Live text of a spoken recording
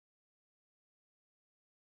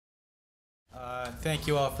Thank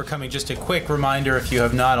you all for coming. Just a quick reminder, if you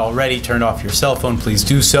have not already turned off your cell phone, please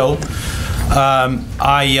do so.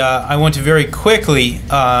 I want to very quickly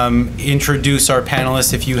introduce our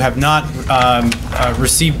panelists. If you have not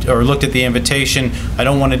received or looked at the invitation, I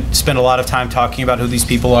don't want to spend a lot of time talking about who these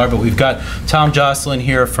people are, but we've got Tom Joscelyn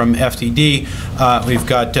here from FDD. We've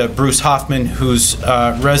got Bruce Hoffman, whose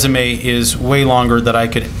resume is way longer than I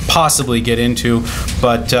could possibly get into,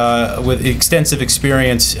 but with extensive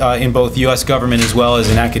experience in both U.S. government as well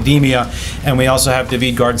as in academia. And we also have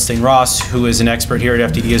David Gartenstein-Ross, who is an expert here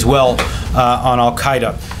at FDD as well on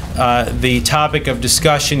Al-Qaeda. The topic of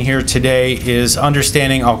discussion here today is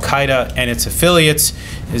understanding Al-Qaeda and its affiliates.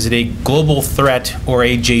 Is it a global threat or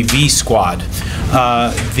a JV squad?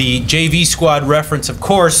 The JV squad reference, of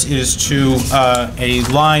course, is to a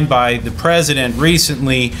line by the president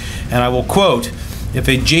recently, and I will quote, "If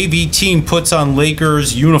a JV team puts on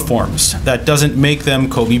Lakers uniforms, that doesn't make them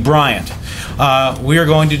Kobe Bryant." We are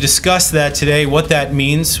going to discuss that today, what that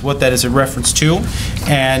means, what that is a reference to,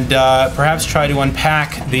 and perhaps try to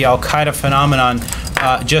unpack the Al-Qaeda phenomenon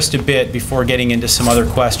just a bit before getting into some other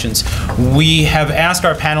questions. We have asked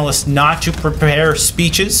our panelists not to prepare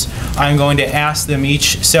speeches. I'm going to ask them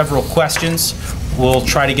each several questions. We'll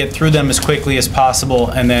try to get through them as quickly as possible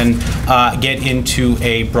and then get into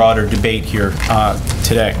a broader debate here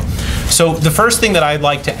today. So the first thing that I'd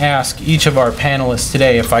like to ask each of our panelists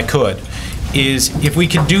today, if I could, is if we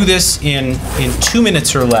could do this in 2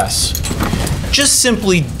 minutes or less, just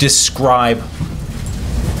simply describe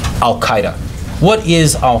Al-Qaeda. What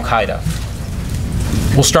is Al-Qaeda?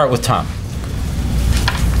 We'll start with Tom.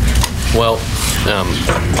 Well,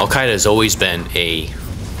 Al-Qaeda has always been a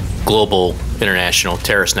global international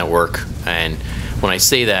terrorist network, and when I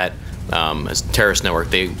say that as a terrorist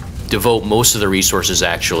network, they devote most of their resources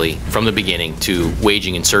actually from the beginning to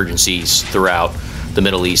waging insurgencies throughout the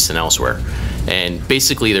Middle East and elsewhere. And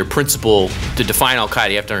basically their principle, to define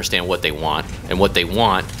Al-Qaeda, you have to understand what they want, and what they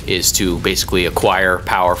want is to basically acquire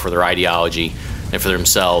power for their ideology and for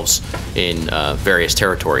themselves in various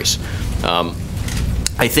territories.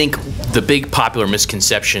 I think the big popular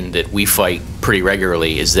misconception that we fight pretty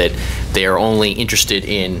regularly is that they are only interested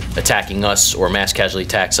in attacking us or mass casualty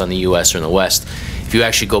attacks on the U.S. or in the West. If you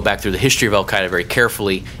actually go back through the history of Al-Qaeda very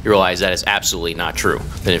carefully, you realize that is absolutely not true.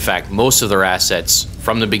 That in fact, most of their assets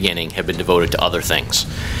from the beginning have been devoted to other things.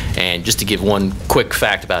 And just to give one quick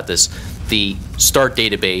fact about this, the START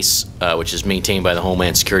database, which is maintained by the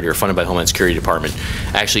Homeland Security or funded by the Homeland Security Department,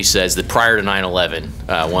 actually says that prior to 9/11,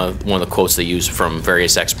 one of the quotes they use from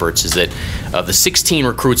various experts is that of the 16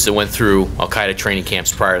 recruits that went through Al-Qaeda training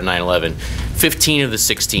camps prior to 9/11, 15 of the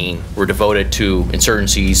 16 were devoted to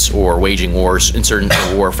insurgencies or waging wars, insurgent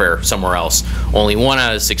warfare somewhere else. Only 1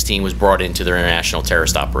 out of the 16 was brought into their international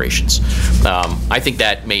terrorist operations. I think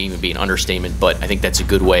that may even be an understatement, but I think that's a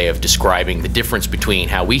good way of describing the difference between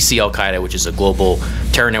how we see Al-Qaeda, which is a global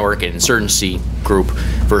terror network and insurgency group,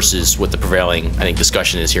 versus what the prevailing, I think,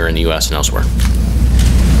 discussion is here in the U.S. and elsewhere.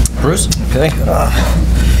 Bruce? Okay.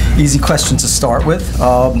 Easy question to start with.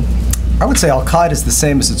 I would say Al-Qaeda is the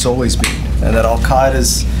same as it's always been, and that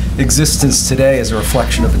Al-Qaeda's existence today is a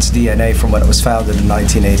reflection of its DNA from when it was founded in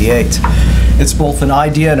 1988. It's both an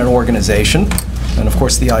idea and an organization. And of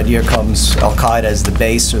course, the idea comes Al-Qaeda as the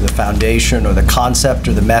base or the foundation or the concept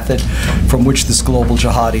or the method from which this global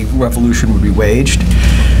jihadi revolution would be waged.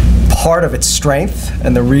 Part of its strength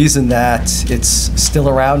and the reason that it's still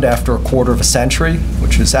around after a quarter of a century,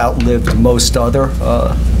 which has outlived most other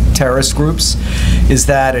terrorist groups, is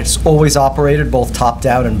that it's always operated both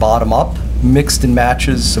top-down and bottom-up, mixed and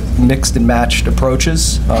matched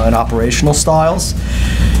approaches and operational styles.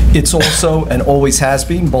 It's also, and always has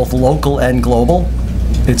been, both local and global.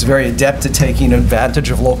 It's very adept at taking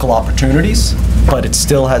advantage of local opportunities, but it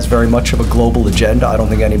still has very much of a global agenda. I don't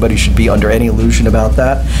think anybody should be under any illusion about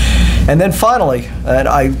that. And then finally, and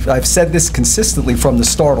I've said this consistently from the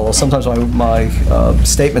start, although sometimes my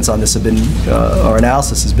statements on this have been, or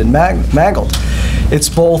analysis has been mangled. It's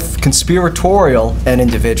both conspiratorial and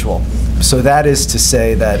individual. So that is to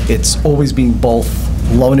say that it's always been both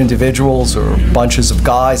lone individuals or bunches of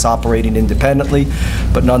guys operating independently,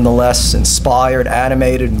 but nonetheless inspired,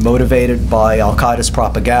 animated, motivated by Al-Qaeda's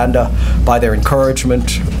propaganda, by their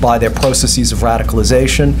encouragement, by their processes of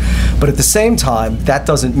radicalization. But at the same time, that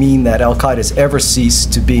doesn't mean that Al-Qaeda has ever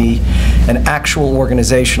ceased to be an actual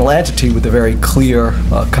organizational entity with a very clear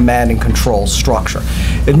command and control structure.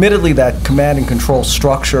 Admittedly, that command and control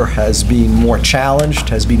structure has been more challenged,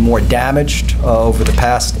 has been more damaged over the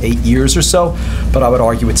past 8 years or so, but I would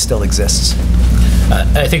argue it still exists.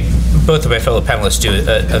 I think both of my fellow panelists do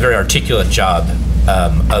a very articulate job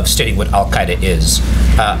of stating what Al-Qaeda is.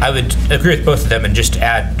 I would agree with both of them and just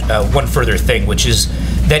add one further thing, which is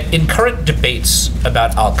that in current debates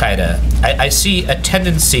about Al-Qaeda, I see a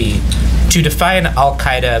tendency to define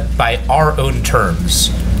Al-Qaeda by our own terms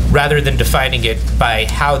rather than defining it by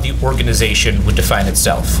how the organization would define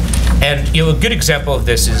itself. And a good example of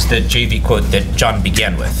this is the JV quote that John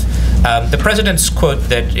began with. The president's quote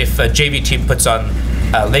that if a JV team puts on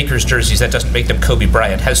Lakers jerseys, that doesn't make them Kobe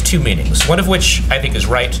Bryant, has two meanings, one of which I think is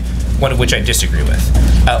right, one of which I disagree with.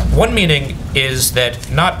 One meaning is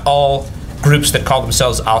that not all groups that call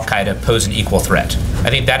themselves Al-Qaeda pose an equal threat. I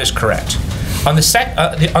think that is correct. On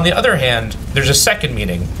the other hand, there's a second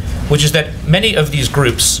meaning, which is that many of these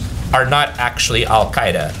groups are not actually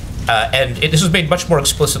Al-Qaeda. And this was made much more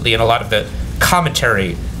explicitly in a lot of the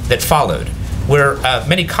commentary that followed, where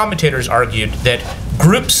many commentators argued that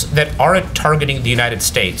groups that aren't targeting the United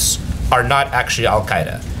States are not actually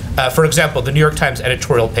Al-Qaeda. For example, the New York Times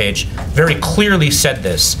editorial page very clearly said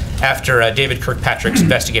this after David Kirkpatrick's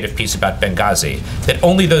investigative piece about Benghazi, that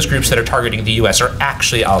only those groups that are targeting the US are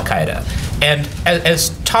actually Al-Qaeda. And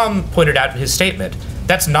as Tom pointed out in his statement,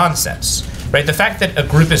 that's nonsense, right? The fact that a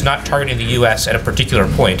group is not targeting the US at a particular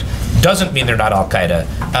point doesn't mean they're not Al-Qaeda.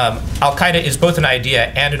 Al-Qaeda is both an idea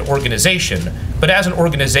and an organization, but as an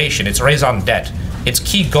organization, it's raison d'etre. Its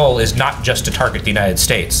key goal is not just to target the United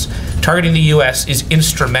States. Targeting the US is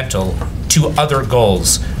instrumental to other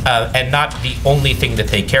goals and not the only thing that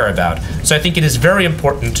they care about. So I think it is very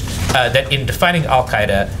important that in defining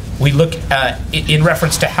Al-Qaeda, we look in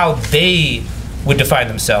reference to how they would define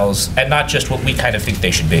themselves and not just what we kind of think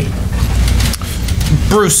they should be.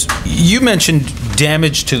 Bruce, you mentioned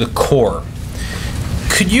damage to the core.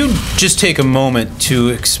 Could you just take a moment to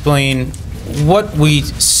explain what we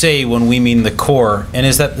say when we mean the core? And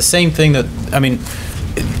is that the same thing that, I mean,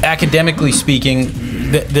 academically speaking,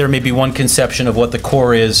 there may be one conception of what the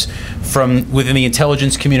core is. From within the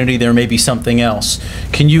intelligence community, there may be something else.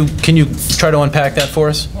 Can you try to unpack that for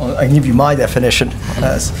us? Well, I can give you my definition,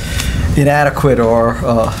 as inadequate or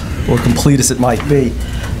complete as it might be.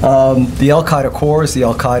 The Al-Qaeda core is the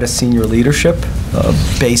Al-Qaeda senior leadership,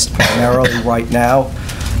 based primarily right now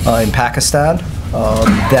in Pakistan,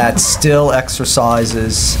 that still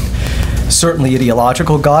exercises certainly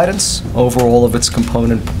ideological guidance over all of its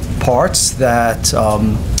component parts, that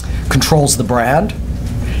controls the brand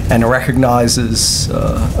and recognizes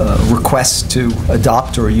requests to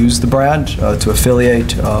adopt or use the brand, to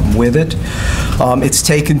affiliate with it. It's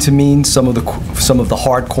taken to mean some of the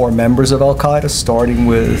hardcore members of Al-Qaeda, starting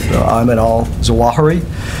with Ayman al-Zawahiri.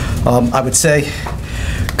 I would say,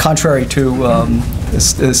 contrary to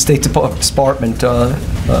State Department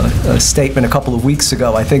statement a couple of weeks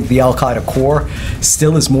ago, I think the Al-Qaeda core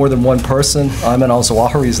still is more than one person. Ayman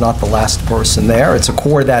al-Zawahiri is not the last person there. It's a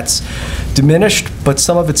core that's diminished, but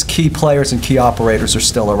some of its key players and key operators are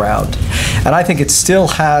still around. And I think it still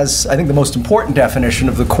has, I think the most important definition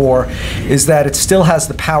of the core is that it still has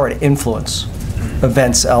the power to influence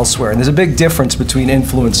events elsewhere. And there's a big difference between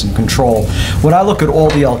influence and control. When I look at all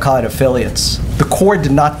the Al-Qaeda affiliates, the core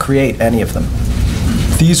did not create any of them.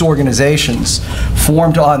 These organizations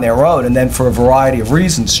formed on their own and then for a variety of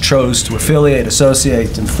reasons chose to affiliate,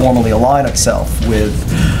 associate, and formally align itself with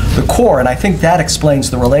the core. And I think that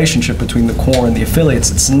explains the relationship between the core and the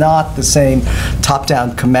affiliates. It's not the same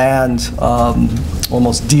top-down command,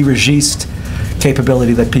 almost dirigiste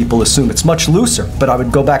capability that people assume. It's much looser, but I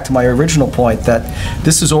would go back to my original point that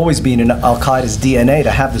this has always been in Al-Qaeda's DNA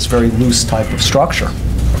to have this very loose type of structure.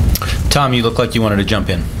 Tom, you look like you wanted to jump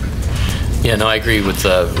in. Yeah, no, I agree with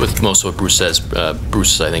most of what Bruce says.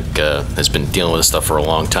 Bruce, I think, has been dealing with this stuff for a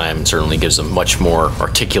long time and certainly gives a much more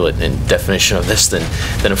articulate and definition of this than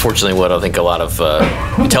unfortunately what I think a lot of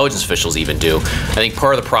intelligence officials even do. I think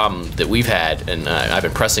part of the problem that we've had, and I've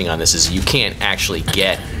been pressing on this, is you can't actually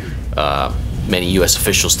get many U.S.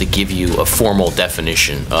 officials to give you a formal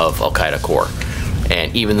definition of Al-Qaeda core.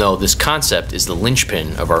 And even though this concept is the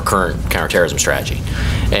linchpin of our current counterterrorism strategy.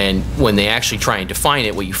 And when they actually try and define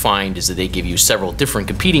it, what you find is that they give you several different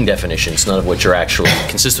competing definitions, none of which are actually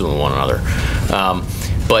consistent with one another.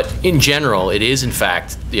 But in general, it is in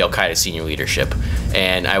fact the Al-Qaeda senior leadership.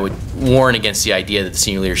 And I would warn against the idea that the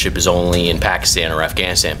senior leadership is only in Pakistan or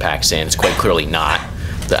Afghanistan. Pakistan, it's quite clearly not.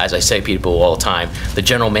 As I say to people all the time, the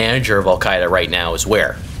general manager of Al-Qaeda right now is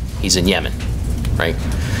where? He's in Yemen, right?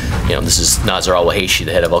 You know, this is Nasser al-Wahishi,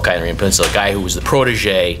 the head of Al-Qaeda in the Peninsula, a guy who was the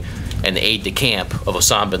protege and the aide-de-camp of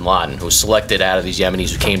Osama bin Laden, who was selected out of these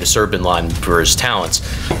Yemenis who came to serve bin Laden for his talents.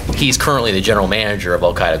 He's currently the general manager of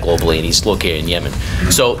Al-Qaeda globally, and he's located in Yemen.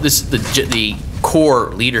 So this, the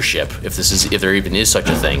core leadership, if there even is such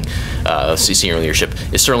a thing, senior leadership,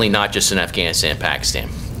 is certainly not just in Afghanistan and Pakistan.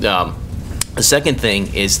 The second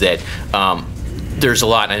thing is that there's a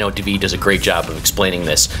lot, and I know David does a great job of explaining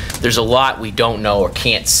this, there's a lot we don't know or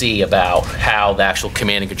can't see about how the actual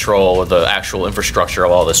command and control or the actual infrastructure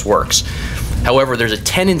of all this works. However, there's a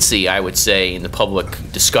tendency, I would say, in the public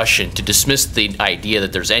discussion to dismiss the idea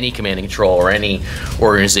that there's any command and control or any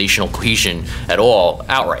organizational cohesion at all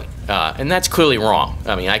outright. And that's clearly wrong.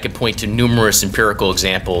 I mean, I could point to numerous empirical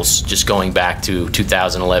examples just going back to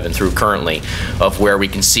 2011 through currently of where we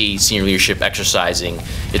can see senior leadership exercising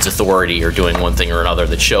its authority or doing one thing or another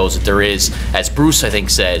that shows that there is, as Bruce I think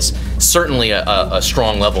says, certainly a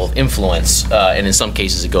strong level of influence, and in some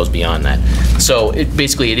cases it goes beyond that. So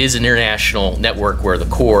basically it is an international network where the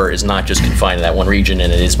core is not just confined to that one region,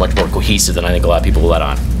 and it is much more cohesive than I think a lot of people let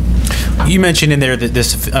on. You mentioned in there that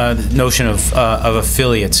this notion of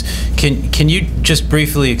affiliates. Can you just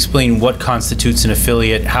briefly explain what constitutes an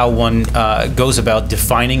affiliate, how one goes about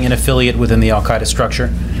defining an affiliate within the Al-Qaeda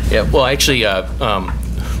structure? Yeah, well, actually,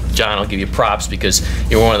 John, I'll give you props because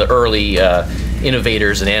you're one of the early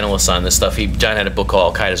innovators and analysts on this stuff. John had a book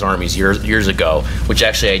called Al-Qaeda's Armies years ago, which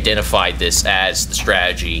actually identified this as the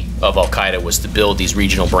strategy of Al-Qaeda was to build these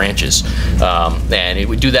regional branches. And it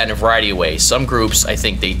would do that in a variety of ways. Some groups, I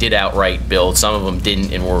think they did outright build, some of them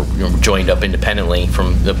didn't and were joined up independently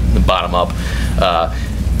from the bottom up.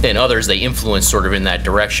 And others, they influence sort of in that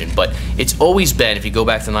direction. But it's always been, if you go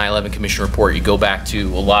back to the 9/11 Commission report, you go back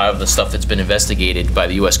to a lot of the stuff that's been investigated by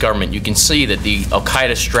the U.S. government, you can see that the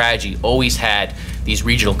Al-Qaeda strategy always had these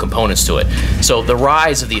regional components to it. So the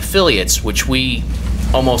rise of the affiliates, which we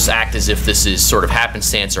almost act as if this is sort of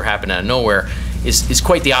happenstance or happened out of nowhere, is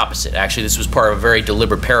quite the opposite. Actually, this was part of a very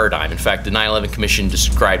deliberate paradigm. In fact, the 9/11 Commission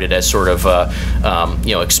described it as sort of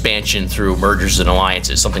expansion through mergers and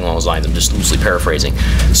alliances, something along those lines. I'm just loosely paraphrasing.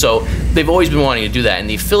 So they've always been wanting to do that. And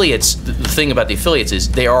the affiliates, the thing about the affiliates is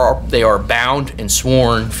they are bound and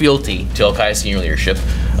sworn fealty to Al-Qaeda senior leadership.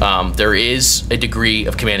 There is a degree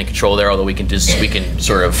of command and control there, although we can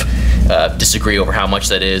sort of disagree over how much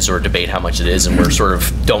that is or debate how much it is, and we're sort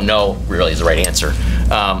of don't know really is the right answer.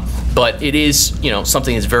 But it is,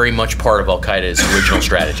 something that's very much part of Al-Qaeda's original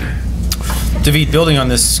strategy. David, building on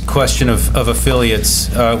this question of affiliates,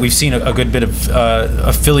 we've seen a good bit of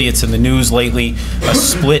affiliates in the news lately, a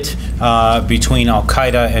split between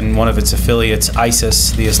Al-Qaeda and one of its affiliates,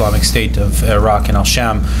 ISIS, the Islamic State of Iraq and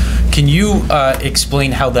Al-Sham. Can you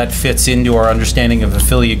explain how that fits into our understanding of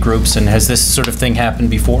affiliate groups, and has this sort of thing happened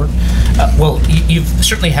before? Well, you've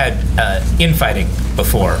certainly had infighting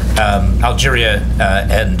before. Algeria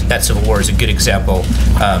and that civil war is a good example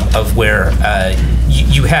of where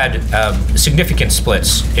you had significant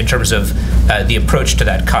splits in terms of the approach to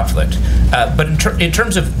that conflict. But in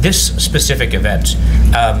terms of this specific event,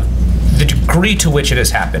 the degree to which it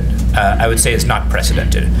has happened, I would say, is not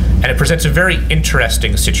precedented, and it presents a very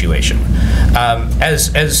interesting situation.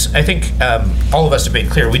 As I think all of us have made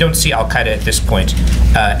clear, we don't see Al-Qaeda at this point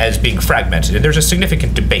as being fragmented, and there's a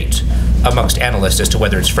significant debate amongst analysts as to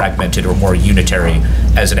whether it's fragmented or more unitary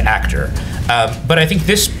as an actor. But I think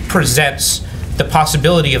this presents the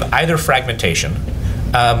possibility of either fragmentation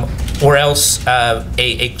or else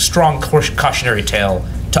a strong cautionary tale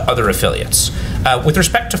to other affiliates. With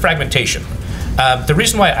respect to fragmentation, the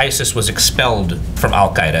reason why ISIS was expelled from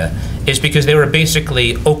Al-Qaeda is because they were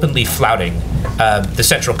basically openly flouting the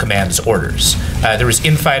Central Command's orders. There was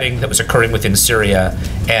infighting that was occurring within Syria,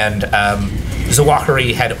 and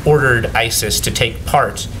Zawahiri had ordered ISIS to take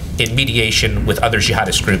part in mediation with other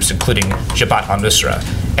jihadist groups, including Jabhat al-Nusra.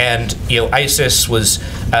 And ISIS was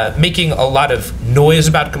making a lot of noise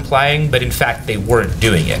about complying, but in fact they weren't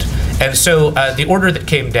doing it. And so the order that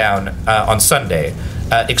came down on Sunday,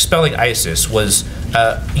 expelling ISIS, was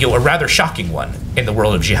a rather shocking one in the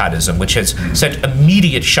world of jihadism, which has sent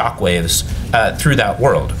immediate shockwaves through that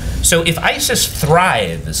world. So if ISIS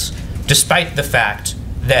thrives, despite the fact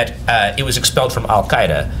that it was expelled from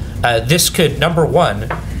Al-Qaeda, this could, number one,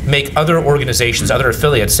 make other organizations, other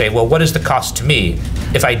affiliates say, well, what is the cost to me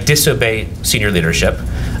if I disobey senior leadership?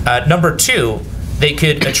 Number two, they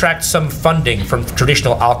could attract some funding from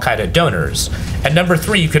traditional Al-Qaeda donors. And number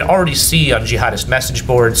three, you can already see on jihadist message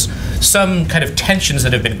boards some kind of tensions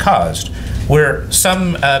that have been caused, where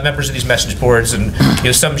some members of these message boards and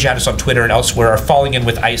some jihadists on Twitter and elsewhere are falling in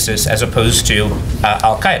with ISIS as opposed to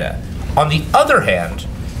Al-Qaeda. On the other hand,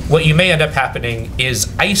 what you may end up happening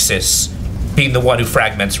is ISIS being the one who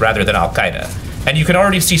fragments rather than Al-Qaeda. And you can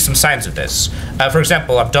already see some signs of this. For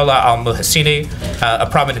example, Abdullah al-Muhassini, a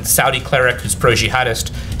prominent Saudi cleric who's pro-jihadist,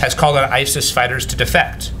 has called on ISIS fighters to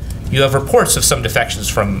defect. you have reports of some defections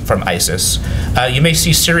from ISIS. You may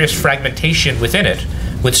see serious fragmentation within it,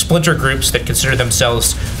 with splinter groups that consider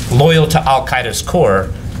themselves loyal to Al-Qaeda's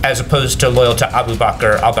core, as opposed to loyal to Abu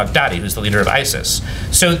Bakr al-Baghdadi, who's the leader of ISIS.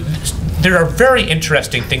 So there are very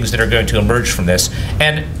interesting things that are going to emerge from this.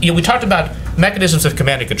 And we talked about mechanisms of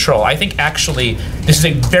command and control. I think actually this is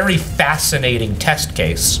a very fascinating test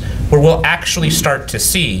case where we'll actually start to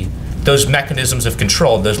see those mechanisms of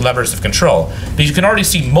control, those levers of control. Because you can already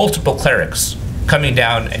see multiple clerics coming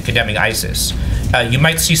down and condemning ISIS. You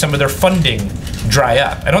might see some of their funding dry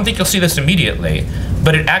up. I don't think you'll see this immediately,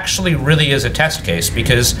 but it actually really is a test case,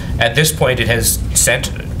 because at this point it has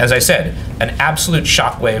sent, as I said, an absolute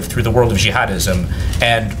shockwave through the world of jihadism,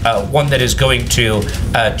 and one that is going to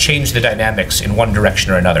change the dynamics in one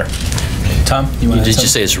direction or another. Tom, you want to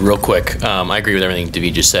just say this real quick. I agree with everything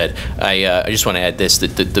David just said. I just want to add this,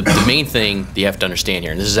 that the main thing that you have to understand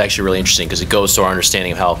here, and this is actually really interesting because it goes to our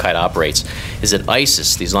understanding of how Al-Qaeda operates, is that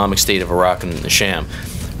ISIS, the Islamic State of Iraq and the Sham,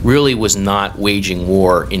 really was not waging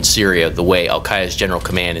war in Syria the way Al-Qaeda's general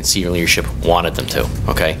command and senior leadership wanted them to,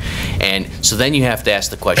 okay? And so then you have to ask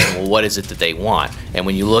the question, well, what is it that they want? And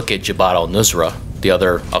when you look at Jabhat al-Nusra, the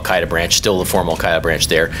other Al-Qaeda branch, still the former Al-Qaeda branch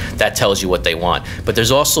there, that tells you what they want. But there's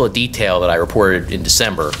also a detail that I reported in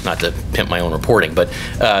December, not to pimp my own reporting, but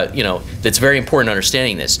you know, that's very important in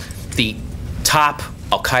understanding this. The top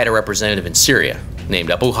Al-Qaeda representative in Syria, named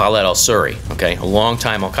Abu Khaled al-Suri, okay, a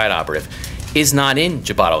longtime Al-Qaeda operative, is not in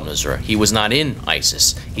Jabhat al-Nusra. He was not in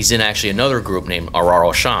ISIS. He's in actually another group named Arar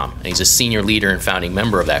al-Sham, and he's a senior leader and founding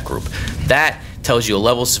member of that group. That tells you a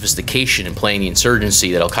level of sophistication in playing the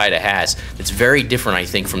insurgency that Al-Qaeda has that's very different, I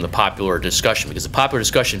think, from the popular discussion, because the popular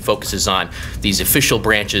discussion focuses on these official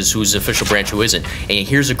branches, who's the official branch, who isn't. And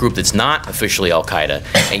here's a group that's not officially Al-Qaeda,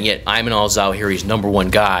 and yet Ayman al-Zawahiri's #1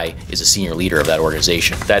 guy is a senior leader of that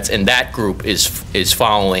organization. And that group is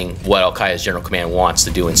following what Al-Qaeda's general command wants to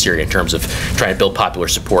do in Syria in terms of trying to build popular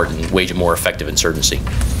support and wage a more effective insurgency.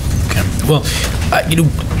 Okay. Well, you know,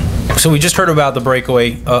 so we just heard about the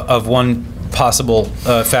breakaway of one possible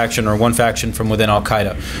faction, or one faction from within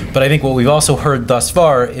Al-Qaeda. But I think what we've also heard thus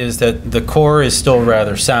far is that the core is still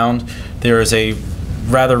rather sound. There is a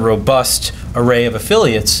rather robust array of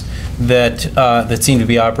affiliates that, that seem to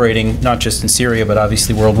be operating not just in Syria, but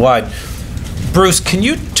obviously worldwide. Bruce, can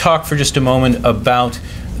you talk for just a moment about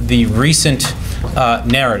the recent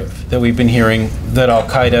narrative that we've been hearing that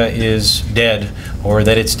Al-Qaeda is dead, or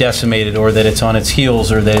that it's decimated, or that it's on its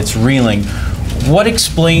heels, or that it's reeling? What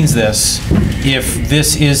explains this, if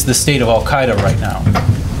this is the state of Al-Qaeda right now?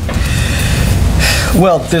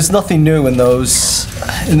 Well, there's nothing new in those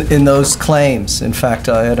claims. In fact,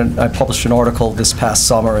 I published an article this past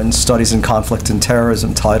summer in Studies in Conflict and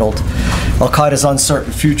Terrorism titled Al-Qaeda's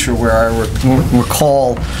Uncertain Future, where I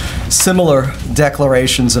recall similar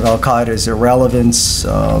declarations of Al-Qaeda's irrelevance,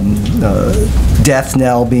 death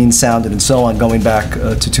knell being sounded, and so on, going back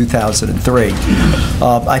to 2003.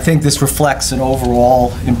 I think this reflects an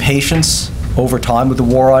overall impatience over time with the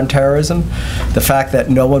war on terrorism. The fact that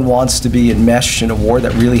no one wants to be enmeshed in a war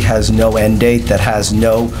that really has no end date, that has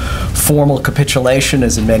no formal capitulation,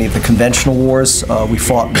 as in many of the conventional wars we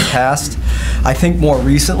fought in the past. I think more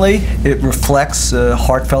recently it reflects a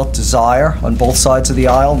heartfelt desire on both sides of the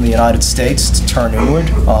aisle in the United States to turn inward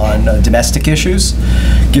on domestic issues,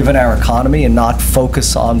 given our economy, and not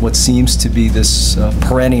focus on what seems to be this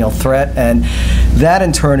perennial threat. And that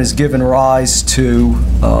in turn has given rise to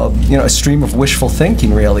you know, a stream of wishful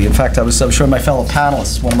thinking, really. In fact, I was showing my fellow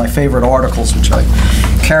panelists one of my favorite articles, which I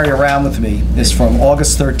carry around with me, is from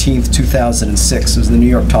August 13th, 2006. It was in the New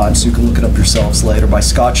York Times, so you can look it up yourselves later, by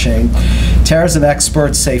Scott Shane. Terrorism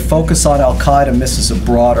experts say focus on Al-Qaeda misses a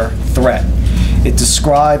broader threat. It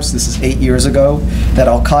describes, this is 8 years ago, that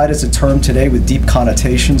Al-Qaeda is a term today with deep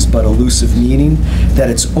connotations but elusive meaning,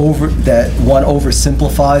 that one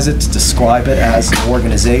oversimplifies it to describe it as an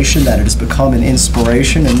organization, that it has become an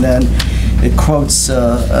inspiration, and then it quotes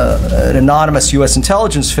an anonymous U.S.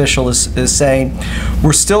 intelligence official as saying,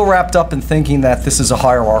 we're still wrapped up in thinking that this is a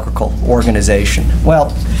hierarchical organization. Well,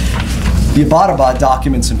 the Abbottabad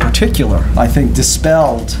documents in particular, I think,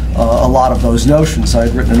 dispelled a lot of those notions. I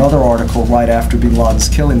had written another article right after bin Laden's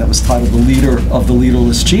killing that was titled The Leader of the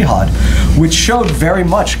Leaderless Jihad, which showed very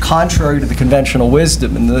much, contrary to the conventional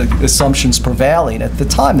wisdom and the assumptions prevailing at the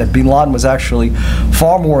time, that bin Laden was actually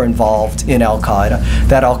far more involved in Al-Qaeda,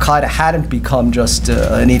 that Al-Qaeda hadn't become just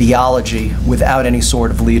an ideology without any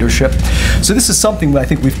sort of leadership. So this is something that I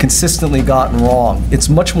think we've consistently gotten wrong. It's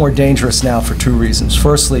much more dangerous now for two reasons.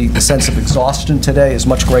 Firstly, the sense of exhaustion today is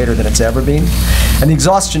much greater than it's ever been. And the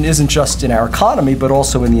exhaustion isn't just in our economy, but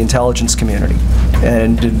also in the intelligence community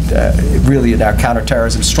and really in our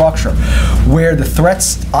counterterrorism structure, where the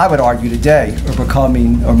threats, I would argue today,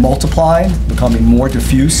 are multiplying, becoming more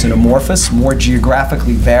diffuse and amorphous, more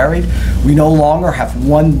geographically varied. We no longer have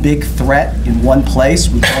one big threat in one place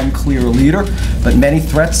with one clear leader, but many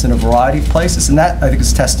threats in a variety of places. And that, I think,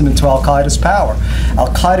 is testament to Al-Qaeda's power.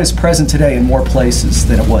 Al-Qaeda is present today in more places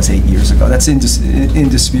than it was 8 years ago. That's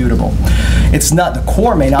indisputable. It's not, the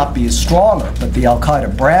core may not be as stronger, but the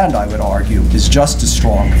Al-Qaeda brand, I would argue, is just as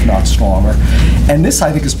strong, if not stronger. And this,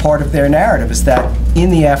 I think, is part of their narrative, is that in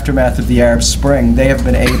the aftermath of the Arab Spring, they have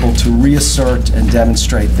been able to reassert and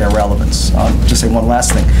demonstrate their relevance. Just say one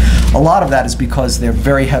last thing. A lot of that is because they're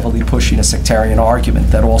very heavily pushing a sectarian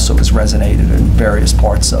argument that also has resonated in various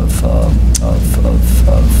parts of the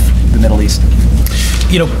Middle East.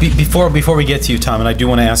 You know, before we get to you, Tom, and I do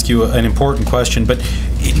want to ask you an important question, but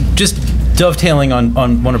just dovetailing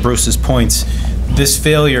on one of Bruce's points, this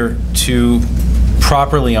failure to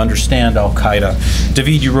properly understand Al-Qaeda.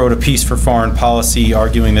 David, you wrote a piece for Foreign Policy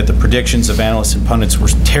arguing that the predictions of analysts and pundits were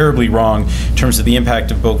terribly wrong in terms of the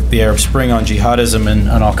impact of both the Arab Spring on jihadism and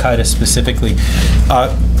on Al-Qaeda specifically.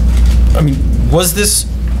 I mean, was this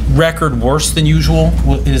record worse than usual?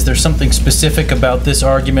 Is there something specific about this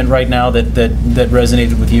argument right now that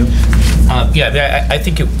resonated with you? Yeah, I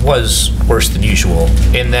think it was worse than usual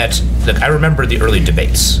in that, look, I remember the early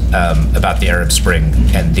debates about the Arab Spring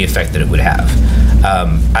and the effect that it would have.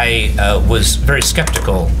 I was very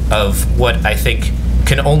skeptical of what I think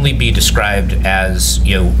can only be described as,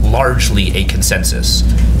 largely a consensus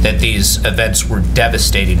that these events were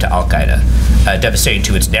devastating to Al-Qaeda, devastating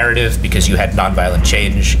to its narrative because you had nonviolent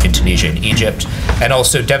change in Tunisia and Egypt, and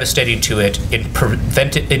also devastating to it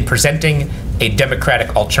in presenting a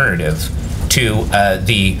democratic alternative to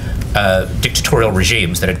the dictatorial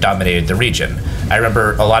regimes that had dominated the region. I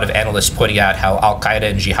remember a lot of analysts pointing out how Al-Qaeda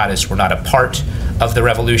and jihadists were not a part of the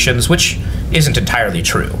revolutions, which isn't entirely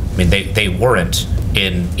true. I mean, they weren't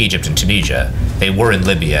in Egypt and Tunisia. They were in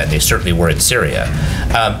Libya, and they certainly were in Syria.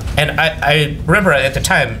 And I remember at the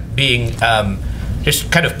time being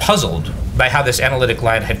just kind of puzzled by how this analytic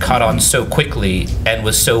line had caught on so quickly and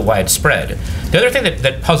was so widespread. The other thing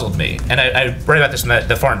that puzzled me, and I write about this in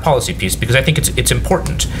the foreign policy piece because I think it's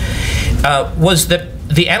important, was that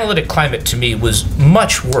the analytic climate to me was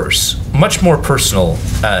much worse, much more personal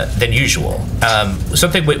than usual.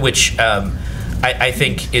 Something which I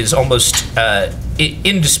think is almost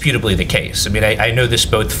indisputably the case. I mean, I know this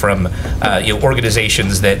both from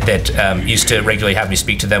organizations that used to regularly have me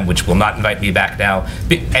speak to them, which will not invite me back now,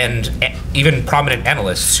 and even prominent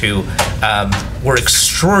analysts who were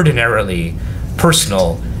extraordinarily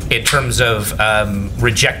personal in terms of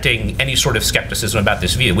rejecting any sort of skepticism about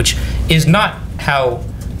this view, which is not how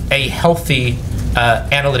a healthy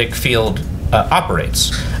analytic field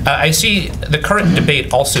operates. I see the current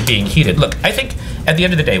debate also being heated. Look, I think at the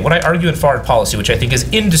end of the day, what I argue in foreign policy, which I think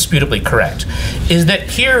is indisputably correct, is that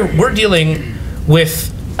here we're dealing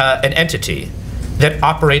with an entity that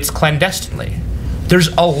operates clandestinely. There's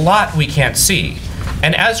a lot we can't see.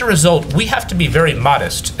 And as a result, we have to be very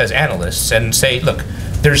modest as analysts and say, look,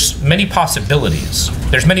 there's many possibilities.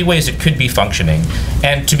 There's many ways it could be functioning,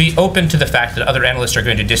 and to be open to the fact that other analysts are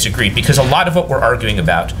going to disagree, because a lot of what we're arguing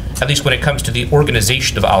about, at least when it comes to the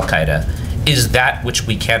organization of Al-Qaeda, is that which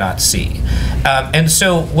we cannot see. And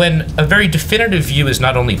so when a very definitive view is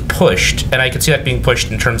not only pushed, and I can see that being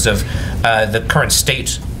pushed in terms of the current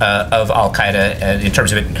state of Al-Qaeda, and in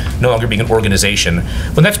terms of it no longer being an organization,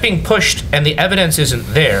 when that's being pushed and the evidence isn't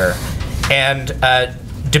there, and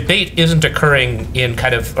debate isn't occurring in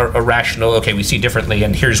kind of a rational, okay, we see differently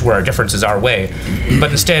and here's where our differences are way, but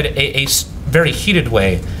instead a very heated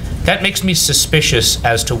way, that makes me suspicious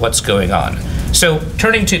as to what's going on. So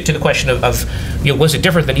turning to the question of was it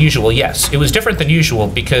different than usual? Yes, it was different than usual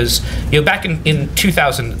because back in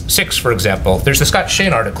 2006, for example, there's the Scott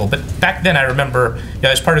Shane article, but back then I remember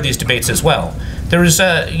as part of these debates as well, there was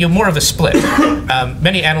more of a split.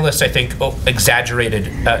 Many analysts, I think, exaggerated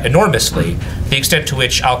enormously the extent to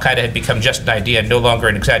which Al-Qaeda had become just an idea and no longer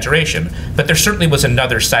an exaggeration, but there certainly was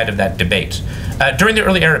another side of that debate. During the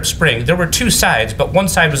early Arab Spring, there were two sides, but one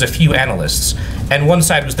side was a few analysts, and one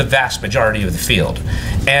side was the vast majority of the field.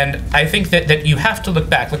 And I think that you have to look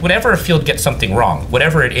back, like whenever a field gets something wrong,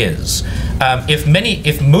 whatever it is,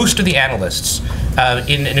 if most of the analysts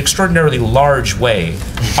in an extraordinarily large way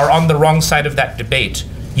are on the wrong side of that debate,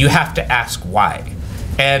 you have to ask why.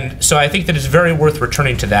 And so I think that it's very worth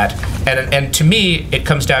returning to that. And to me, it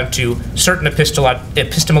comes down to certain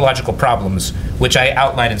epistemological problems, which I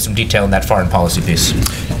outline in some detail in that foreign policy piece.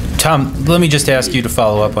 Tom, let me just ask you to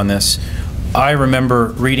follow up on this. I remember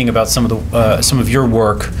reading about some of your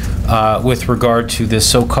work with regard to this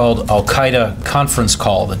so-called Al-Qaeda conference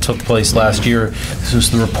call that took place last year. This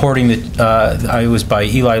was the reporting that it was by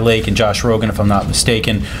Eli Lake and Josh Rogan, if I'm not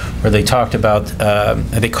mistaken, where they talked about,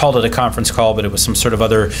 they called it a conference call, but it was some sort of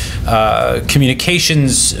other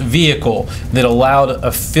communications vehicle that allowed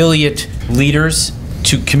affiliate leaders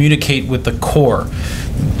to communicate with the core.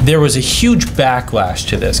 There was a huge backlash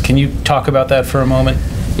to this. Can you talk about that for a moment?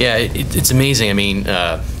 Yeah, it's amazing. I mean,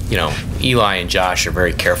 you know, Eli and Josh are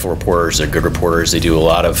very careful reporters. They're good reporters. They do a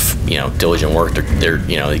lot of, you know, diligent work.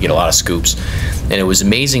 You know, they get a lot of scoops. And it was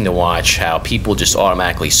amazing to watch how people just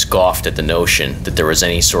automatically scoffed at the notion that there was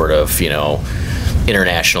any sort of, you know,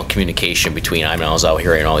 international communication between Ayman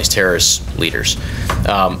al-Zawahiri and all these terrorist leaders.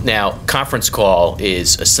 Now, conference call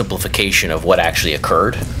is a simplification of what actually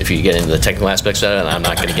occurred. If you get into the technical aspects of it, and I'm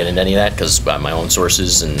not going to get into any of that because by my own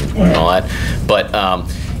sources and all that,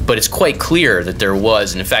 but it's quite clear that there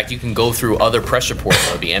was, and in fact, you can go through other press reports.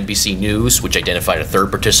 There would be NBC News, which identified a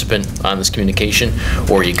third participant on this communication,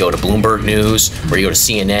 or you go to Bloomberg News, or you go to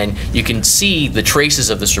CNN. You can see the traces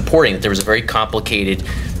of this reporting, that there was a very complicated,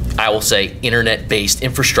 I will say, internet-based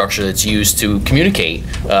infrastructure that's used to communicate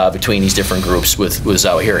between these different groups with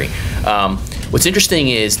Zawahiri. What's interesting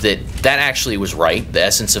is that actually was right. The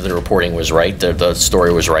essence of the reporting was right. The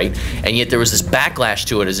story was right. And yet there was this backlash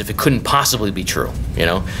to it as if it couldn't possibly be true, you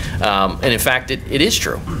know? And in fact, it is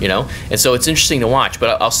true, you know? And so it's interesting to watch.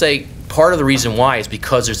 But I'll say part of the reason why is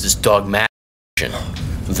because there's this dogmatic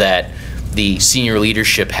that the senior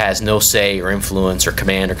leadership has no say or influence or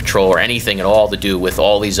command or control or anything at all to do with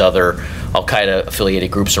all these other Al-Qaeda affiliated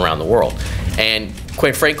groups around the world. And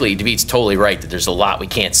quite frankly, David's totally right that there's a lot we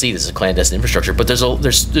can't see. This is a clandestine infrastructure, but there's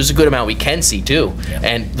a good amount we can see too. Yeah.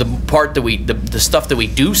 And the part that the stuff that we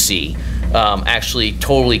do see actually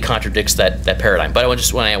totally contradicts that paradigm. But I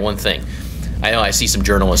just want to add one thing. I know I see some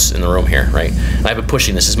journalists in the room here, right? And I've been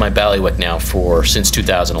pushing this. This is my bailiwick now since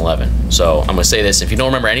 2011. So I'm going to say this. If you don't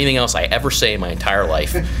remember anything else I ever say in my entire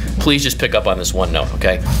life, please just pick up on this one note,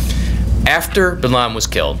 okay? After bin Laden was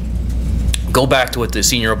killed, go back to what the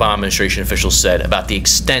senior Obama administration officials said about the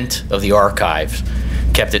extent of the archive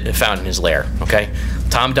found in his lair, okay?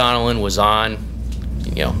 Tom Donilon was on,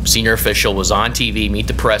 you know, senior official was on TV, Meet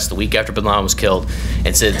the Press, the week after bin Laden was killed,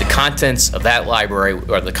 and said the contents of that library,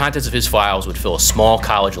 or the contents of his files, would fill a small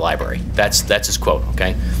college library. That's his quote,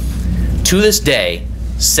 okay? To this day,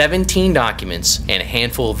 17 documents and a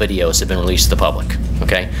handful of videos have been released to the public,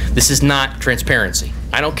 okay? This is not transparency.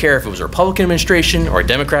 I don't care if it was a Republican administration or a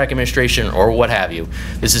Democratic administration or what have you.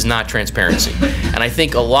 This is not transparency. And I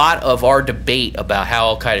think a lot of our debate about how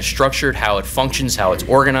Al-Qaeda is structured, how it functions, how it's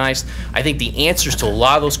organized, I think the answers to a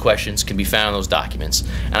lot of those questions can be found in those documents.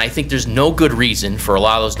 And I think there's no good reason for a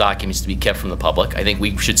lot of those documents to be kept from the public. I think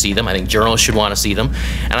we should see them. I think journalists should want to see them.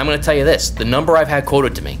 And I'm going to tell you this, the number I've had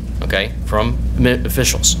quoted to me, okay, from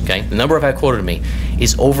officials, okay, the number I've had quoted to me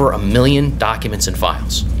is over 1 million documents and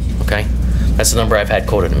files, okay? That's the number I've had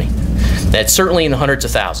quoted to me. That's certainly in the hundreds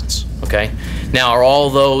of thousands, okay? Now, are all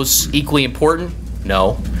those equally important?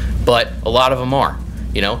 No, but a lot of them are,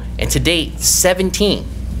 you know? And to date, 17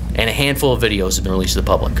 and a handful of videos have been released to the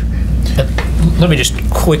public. Let me just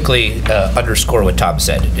quickly underscore what Tom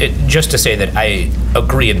said, just to say that I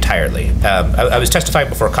agree entirely. I was testifying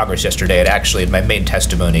before Congress yesterday, and actually in my main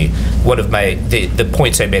testimony, one of the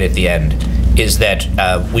points I made at the end is that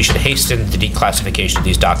we should hasten the declassification of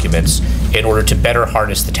these documents in order to better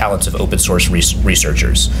harness the talents of open source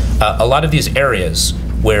researchers. A lot of these areas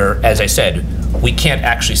where, as I said, we can't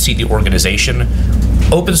actually see the organization,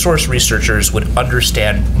 open source researchers would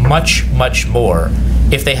understand much, much more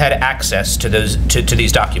if they had access to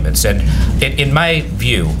these documents. And in my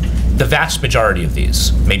view, the vast majority of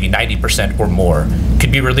these, maybe 90% or more,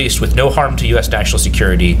 could be released with no harm to U.S. national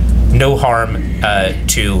security, no harm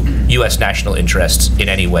to U.S. national interests in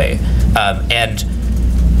any way. And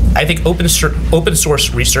I think open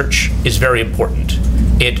source research is very important.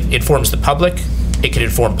 It informs the public. It can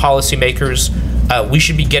inform policymakers. We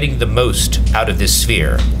should be getting the most out of this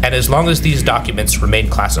sphere. And as long as these documents remain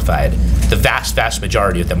classified, the vast, vast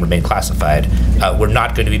majority of them remain classified, we're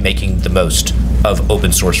not going to be making the most of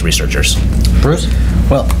open source researchers. Bruce?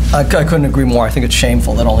 Well, I couldn't agree more. I think it's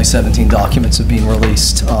shameful that only 17 documents have been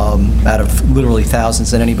released out of literally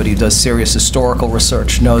thousands, and anybody who does serious historical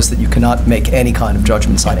research knows that you cannot make any kind of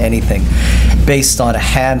judgments on anything based on a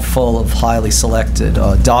handful of highly selected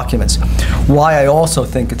documents. Why I also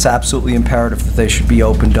think it's absolutely imperative that they should be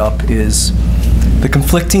opened up is the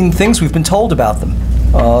conflicting things we've been told about them.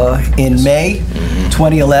 In May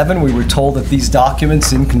 2011, we were told that these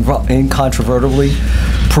documents incontrovertibly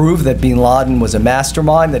prove that bin Laden was a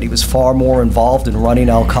mastermind, that he was far more involved in running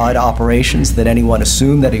al-Qaeda operations than anyone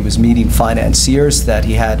assumed, that he was meeting financiers, that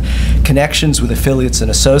he had connections with affiliates and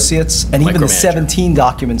associates. And even the 17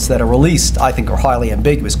 documents that are released, I think, are highly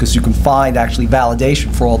ambiguous, because you can find actually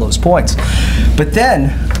validation for all those points. But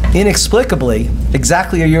then, inexplicably,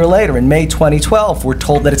 exactly a year later, in May 2012, we're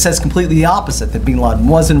told that it says completely the opposite, that bin Laden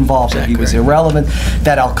wasn't involved, that he was irrelevant,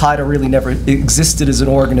 that al-Qaeda really never existed as an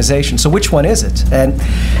organization. So which one is it? And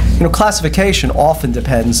classification often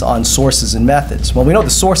depends on sources and methods. Well, we know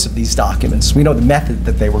the source of these documents. We know the method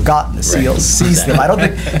that they were gotten. The SEALs seized them. I don't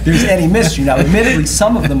think there's any mystery. Now, admittedly,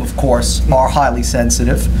 some of them, of course, are highly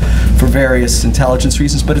sensitive for various intelligence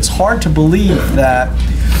reasons, but it's hard to believe that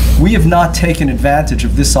we have not taken advantage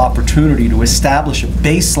of this opportunity to establish a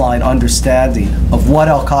baseline understanding of what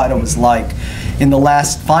al-Qaeda was like in the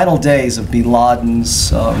final days of bin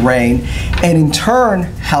Laden's reign, and in turn,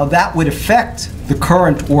 how that would affect the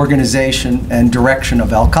current organization and direction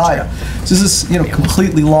of al-Qaeda. So this is,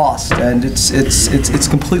 completely lost, and it's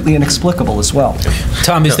completely inexplicable as well.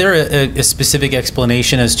 Tom, is there a specific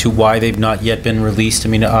explanation as to why they've not yet been released? I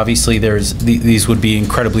mean, obviously, these would be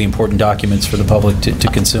incredibly important documents for the public to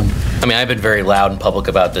consume. I mean, I've been very loud and public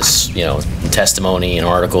about this, testimony and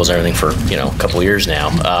articles and everything for, a couple of years now.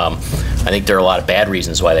 I think there are a lot of bad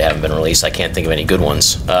reasons why they haven't been released. I can't think of any good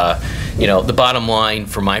ones. The bottom line,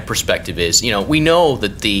 from my perspective, is, we know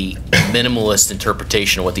that the minimalist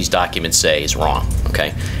interpretation of what these documents say is wrong, okay?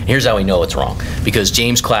 And here's how we know it's wrong. Because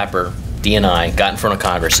James Clapper, DNI, got in front of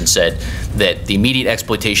Congress and said that the immediate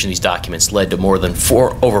exploitation of these documents led to more than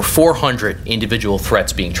over 400 individual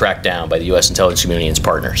threats being tracked down by the U.S. intelligence community and its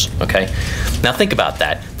partners, okay? Now think about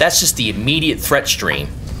that. That's just the immediate threat stream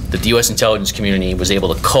that the U.S. intelligence community was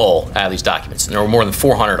able to cull out of these documents. And there were more than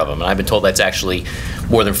 400 of them, and I've been told that's actually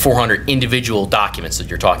more than 400 individual documents that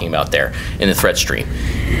you're talking about there in the threat stream.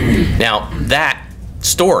 Now, that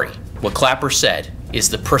story, what Clapper said, is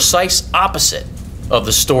the precise opposite of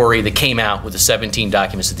the story that came out with the 17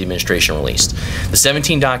 documents that the administration released. The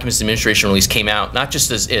 17 documents the administration released came out not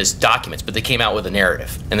just as documents, but they came out with a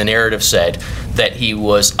narrative. And the narrative said that he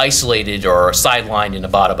was isolated or sidelined in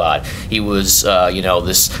Abbottabad. He was,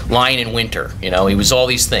 this lion in winter. He was all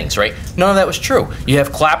these things, right? None of that was true. You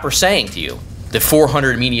have Clapper saying to you that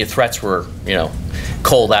 400 immediate threats were,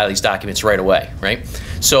 culled out of these documents right away, right?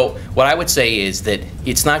 So what I would say is that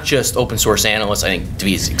it's not just open source analysts. I think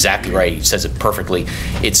David is exactly right. He says it perfectly.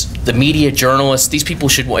 It's the media, journalists. These people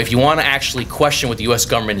should, if you want to actually question what the U.S.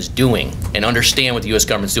 government is doing and understand what the U.S.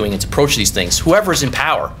 government is doing and its approach to these things, whoever's in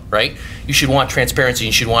power, right? You should want transparency.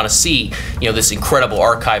 You should want to see, this incredible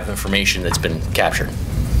archive of information that's been captured.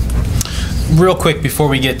 Real quick before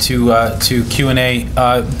we get to Q&A,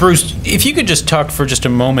 Bruce, if you could just talk for just a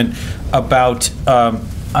moment about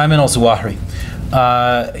Ayman al-Zawahiri.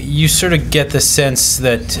 You sort of get the sense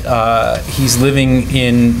that he's living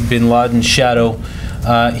in bin Laden's shadow.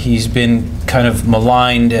 He's been kind of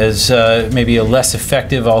maligned as maybe a less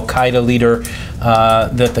effective al-Qaeda leader,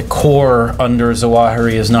 that the core under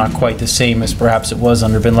Zawahiri is not quite the same as perhaps it was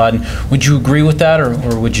under bin Laden. Would you agree with that,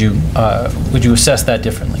 or would you assess that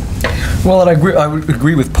differently? Well, I would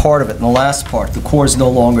agree with part of it. In the last part, the core is no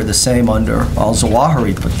longer the same under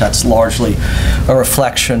al-Zawahiri, but that's largely a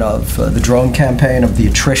reflection of the drone campaign, of the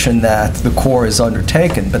attrition that the core has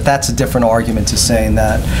undertaken. But that's a different argument to saying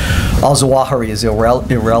that al-Zawahiri is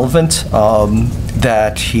irrelevant,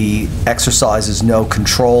 that he exercises no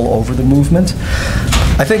control over the movement.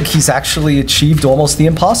 I think he's actually achieved almost the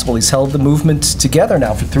impossible. He's held the movement together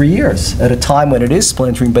now for 3 years at a time when it is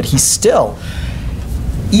splintering, but he's still,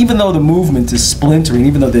 even though the movement is splintering,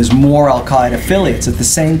 even though there's more al-Qaeda affiliates, at the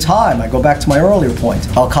same time, I go back to my earlier point,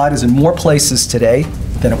 al-Qaeda is in more places today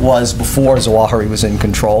than it was before Zawahiri was in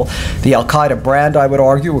control. The al-Qaeda brand, I would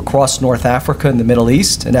argue, across North Africa and the Middle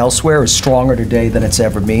East and elsewhere is stronger today than it's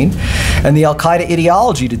ever been. And the al-Qaeda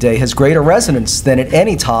ideology today has greater resonance than at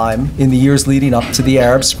any time in the years leading up to the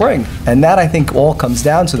Arab Spring. And that, I think, all comes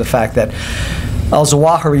down to the fact that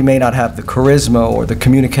al-Zawahiri may not have the charisma or the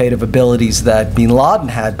communicative abilities that bin Laden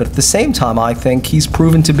had, but at the same time, I think he's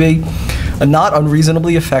proven to be a not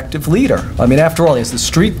unreasonably effective leader. I mean, after all, he has the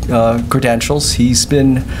street credentials. He's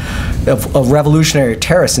been a revolutionary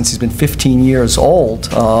terrorist since he's been 15 years old,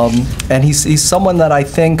 and he's someone that I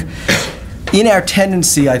think, in our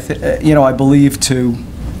tendency, I believe, to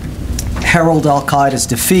herald al-Qaeda's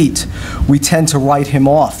defeat, we tend to write him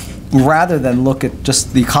off rather than look at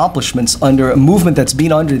just the accomplishments under a movement that's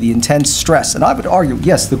been under the intense stress. And I would argue,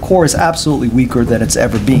 yes, the core is absolutely weaker than it's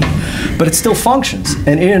ever been, but it still functions.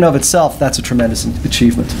 And in and of itself, that's a tremendous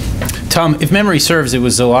achievement. Tom, if memory serves, it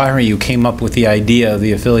was Zawahiri who came up with the idea of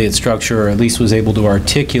the affiliate structure, or at least was able to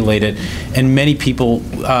articulate it, and many people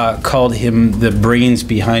called him the brains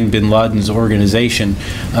behind bin Laden's organization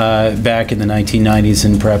back in the 1990s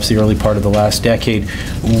and perhaps the early part of the last decade.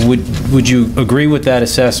 Would you agree with that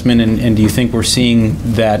assessment, and do you think we're seeing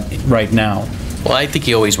that right now? Well, I think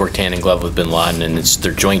he always worked hand in glove with bin Laden, and it's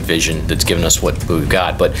their joint vision that's given us what we've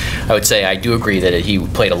got. But I would say I do agree that he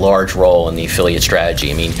played a large role in the affiliate strategy.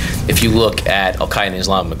 I mean, if you look at Al-Qaeda in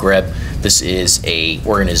Islam Maghreb, this is a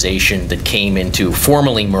organization that came into,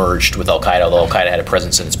 formally merged with Al-Qaeda, although Al-Qaeda had a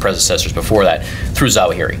presence in its predecessors before that, through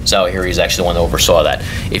Zawahiri. Zawahiri is actually the one that oversaw that.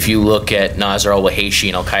 If you look at Nasser al-Wahayshi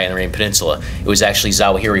and Al-Qaeda in the Arabian Peninsula, it was actually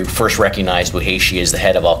Zawahiri who first recognized Wahayshi as the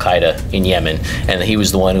head of Al-Qaeda in Yemen, and he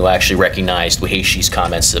was the one who actually recognized Wahayshi's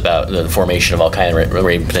comments about the formation of Al-Qaeda in the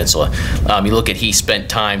Arabian Peninsula. You look at, he spent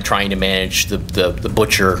time trying to manage the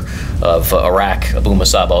butcher of Iraq, Abu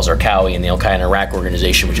Musab al-Zarqawi, and the Al-Qaeda in Iraq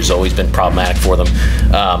organization, which has always been problematic for them.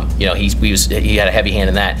 You know, he had a heavy hand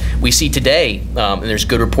in that. We see today, and there's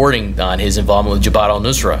good reporting on his involvement with Jabhat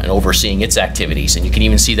al-Nusra and overseeing its activities, and you can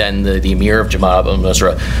even see that in the emir of Jabhat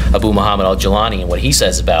al-Nusra, Abu Muhammad al-Jalani, and what he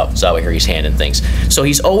says about Zawahiri's hand in things. So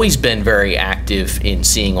he's always been very active in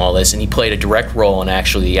seeing all this, and he played a direct role in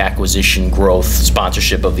actually the acquisition, growth,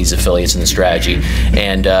 sponsorship of these affiliates and the strategy.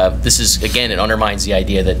 And this is, again, it undermines the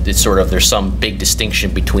idea that it's sort of, there's some big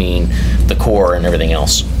distinction between the core and everything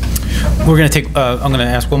else. We're going to take. I'm going to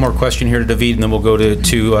ask one more question here to David, and then we'll go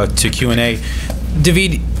to Q&A.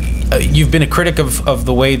 David, you've been a critic of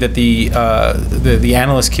the way that the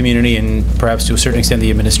analyst community, and perhaps to a certain extent the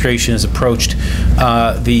administration, has approached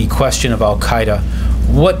the question of Al-Qaeda.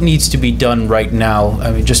 What needs to be done right now?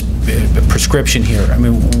 I mean, just a prescription here. I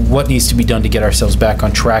mean, what needs to be done to get ourselves back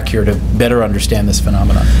on track here to better understand this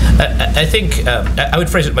phenomenon? I think I would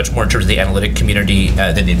phrase it much more in terms of the analytic community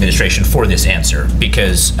than the administration for this answer,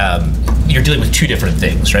 because you're dealing with two different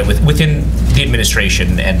things, right? Within the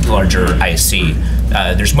administration and larger IC,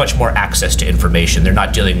 there's much more access to information. They're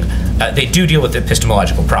not dealing, they do deal with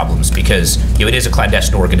epistemological problems because, you know, it is a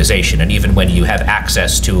clandestine organization, and even when you have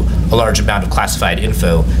access to a large amount of classified info,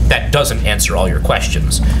 that doesn't answer all your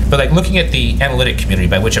questions. But like looking at the analytic community,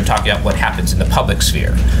 by which I'm talking about what happens in the public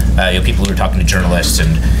sphere, you know, people who are talking to journalists and,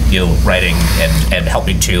 you know, writing and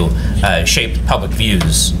helping to shape public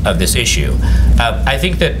views of this issue, I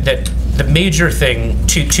think that the major thing,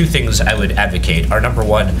 two things I would advocate are, number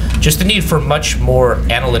one, just the need for much more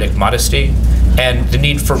analytic modesty, and the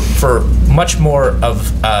need for much more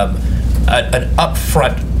of an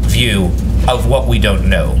upfront view of what we don't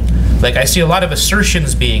know. Like, I see a lot of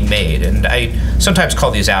assertions being made, and I sometimes call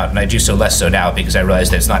these out, and I do so less so now because I realize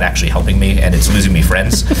that it's not actually helping me and it's losing me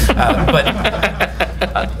friends.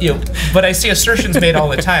 You know, but I see assertions made all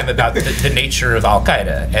the time about the nature of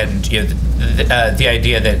Al-Qaeda, and, you know, the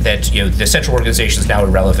idea that you know, the central organization is now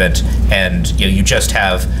irrelevant, and, you know, you just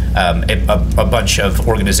have a bunch of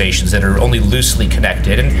organizations that are only loosely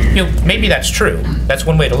connected, and, you know, maybe that's true. That's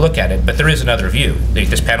one way to look at it, but there is another view.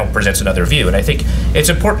 This panel presents another view, and I think it's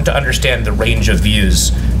important to understand the range of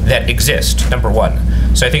views that exist, number one.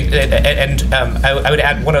 So I think, I would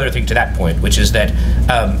add one other thing to that point, which is that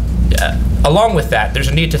along with that, there's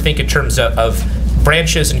a need to think in terms of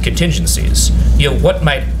branches and contingencies. You know, what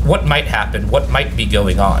might happen, what might be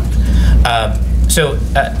going on. So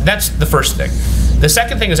that's the first thing. The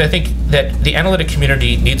second thing is, I think that the analytic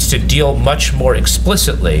community needs to deal much more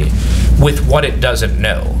explicitly with what it doesn't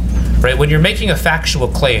know. Right? When you're making a factual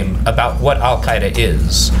claim about what Al-Qaeda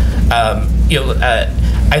is, you know,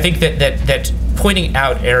 I think that pointing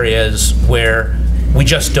out areas where we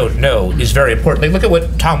just don't know is very important. Like, look at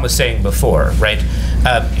what Tom was saying before, right?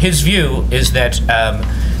 His view is that,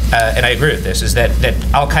 and I agree with this, is that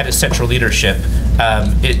Al-Qaeda's central leadership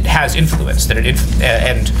it has influence. That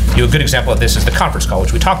and you know, a good example of this is the conference call,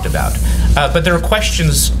 which we talked about. But there are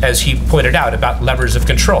questions, as he pointed out, about levers of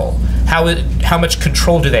control. How much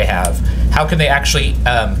control do they have? How can they actually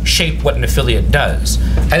shape what an affiliate does?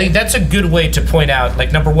 I think that's a good way to point out,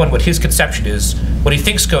 like, number one, what his conception is, what he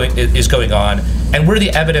thinks is going on, and where the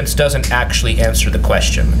evidence doesn't actually answer the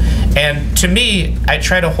question. And to me, I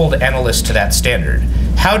try to hold analysts to that standard.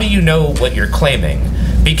 How do you know what you're claiming?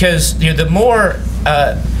 Because, you know, the more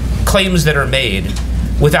claims that are made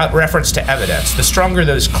without reference to evidence, the stronger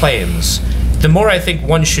those claims, the more I think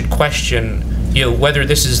one should question whether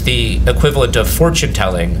this is the equivalent of fortune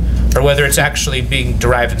telling or whether it's actually being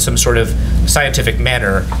derived in some sort of scientific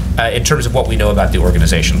manner in terms of what we know about the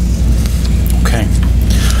organization. Okay.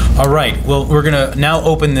 All right. Well, we're going to now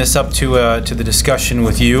open this up to the discussion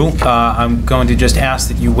with you. I'm going to just ask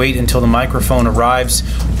that you wait until the microphone arrives.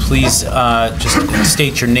 Please just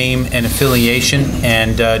state your name and affiliation,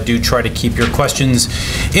 and do try to keep your questions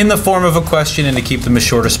in the form of a question and to keep them as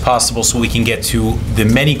short as possible so we can get to the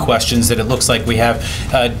many questions that it looks like we have.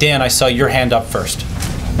 Dan, I saw your hand up first.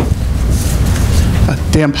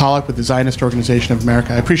 Dan Pollock with the Zionist Organization of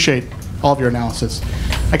America. I appreciate all of your analysis.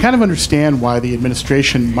 I kind of understand why the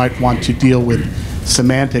administration might want to deal with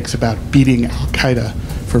semantics about beating Al-Qaeda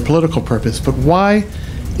for a political purpose, but why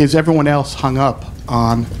is everyone else hung up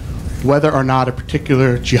on whether or not a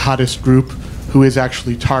particular jihadist group who is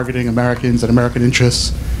actually targeting Americans and American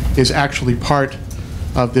interests is actually part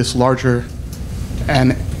of this larger,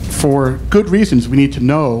 and for good reasons we need to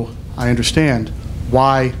know, I understand,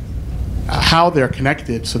 why how they're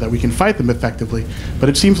connected so that we can fight them effectively. But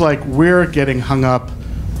it seems like we're getting hung up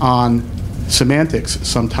on semantics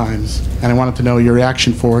sometimes, and I wanted to know your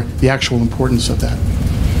reaction for the actual importance of that.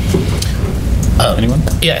 Anyone?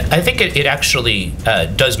 Yeah, I think it actually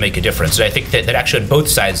does make a difference. And I think that actually on both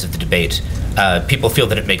sides of the debate, people feel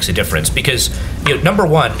that it makes a difference because, number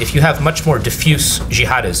one, if you have much more diffuse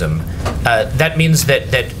jihadism, that means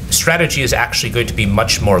that strategy is actually going to be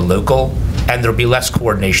much more local, and there'll be less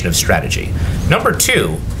coordination of strategy. Number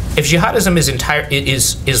two, if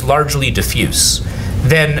jihadism is largely diffuse,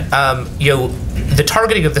 then the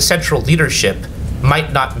targeting of the central leadership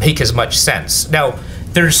might not make as much sense. Now,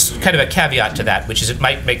 there's kind of a caveat to that, which is it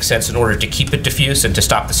might make sense in order to keep it diffuse and to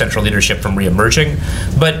stop the central leadership from reemerging.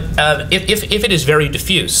 But if it is very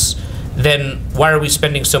diffuse, then why are we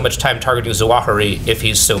spending so much time targeting Zawahiri if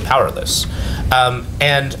he's so powerless?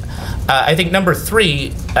 And I think number three,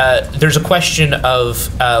 there's a question of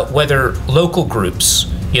whether local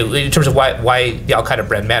groups, in terms of why the Al-Qaeda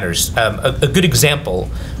brand matters. A good example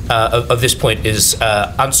of this point is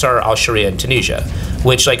Ansar al-Sharia in Tunisia,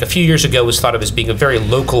 which like a few years ago was thought of as being a very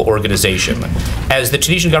local organization. As the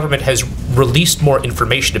Tunisian government has released more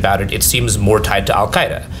information about it, it seems more tied to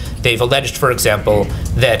Al-Qaeda. They've alleged, for example,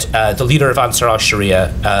 that the leader of Ansar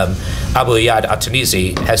al-Sharia, Abu Iyad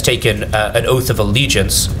al-Tunisi, has taken an oath of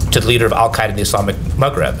allegiance to the leader of Al-Qaeda in the Islamic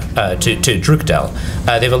Maghreb, to Drukdel.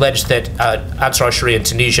 They've alleged that Ansar al-Sharia in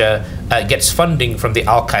Tunisia gets funding from the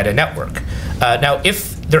Al-Qaeda network. Now,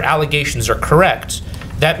 if their allegations are correct,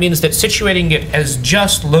 that means that situating it as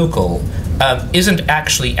just local isn't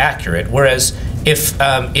actually accurate, whereas if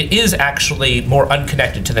it is actually more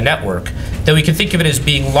unconnected to the network, then we can think of it as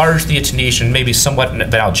being largely a Tunisian, maybe somewhat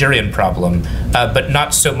an Algerian problem, but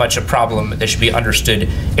not so much a problem that should be understood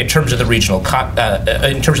in terms of the regional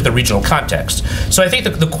context. So I think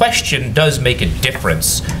the question does make a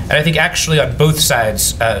difference, and I think actually on both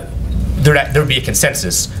sides there would be a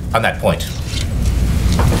consensus on that point.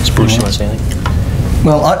 Bruce, you want to say anything?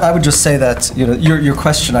 Well, I would just say that your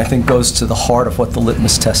question, I think, goes to the heart of what the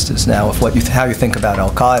litmus test is now, of how you think about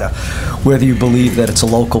Al-Qaeda, whether you believe that it's a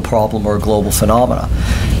local problem or a global phenomena.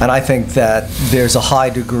 And I think that there's a high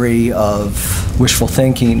degree of wishful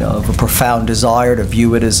thinking, of a profound desire to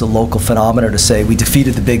view it as a local phenomena, to say we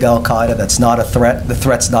defeated the big Al-Qaeda, that's not a threat, the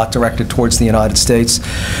threat's not directed towards the United States.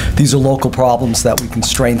 These are local problems that we can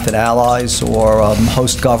strengthen allies or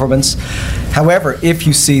host governments. However, if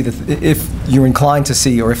you see that, if you're inclined to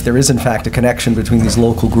see, or if there is in fact a connection between these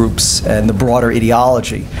local groups and the broader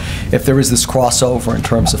ideology, if there is this crossover in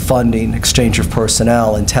terms of funding, exchange of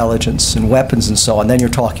personnel, intelligence, and weapons and so on, then you're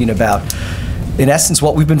talking about, in essence,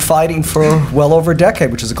 what we've been fighting for well over a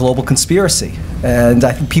decade, which is a global conspiracy. And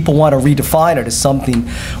I think people want to redefine it as something,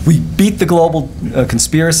 we beat the global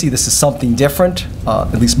conspiracy, this is something different.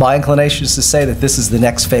 At least my inclination is to say that this is the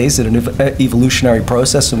next phase in an evolutionary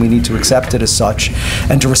process, and we need to accept it as such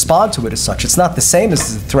and to respond to it as such. It's not the same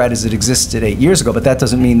as the threat as it existed 8 years ago, but that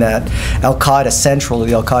doesn't mean that Al-Qaeda Central or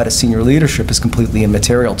the Al-Qaeda senior leadership is completely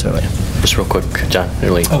immaterial to it. Just real quick, John,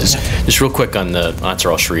 just real quick on the Ansar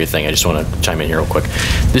al-Sharia thing, I just want to chime in here real quick.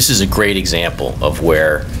 This is a great example of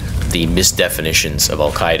where the misdefinitions of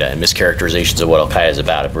Al-Qaeda and mischaracterizations of what Al-Qaeda is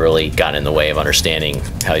about have really gotten in the way of understanding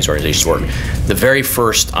how these organizations work. The very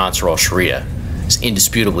first Ansar al-Sharia is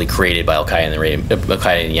indisputably created by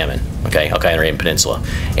Al-Qaeda in Yemen, okay, Al-Qaeda in the Arabian Peninsula,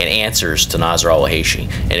 and answers to Nasr al-Wahishi.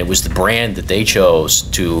 And it was the brand that they chose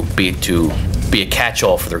to be a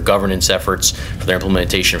catch-all for their governance efforts, for their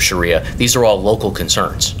implementation of Sharia. These are all local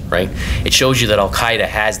concerns, right? It shows you that Al-Qaeda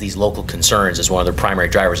has these local concerns as one of their primary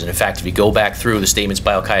drivers. And in fact, if you go back through the statements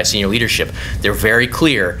by Al-Qaeda senior leadership, they're very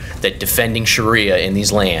clear that defending Sharia in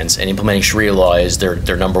these lands and implementing Sharia law is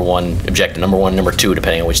their number one objective, number one, number two,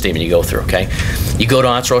 depending on which statement you go through, okay? You go to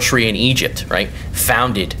Ansar al-Sharia in Egypt, right?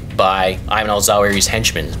 Founded by Ayman al-Zawahiri's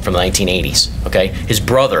henchman from the 1980s, okay? His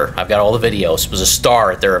brother, I've got all the videos, was a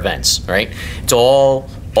star at their events, right? It's all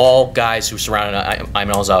guys who surrounded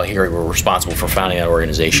Ayman al-Zawahiri were responsible for founding that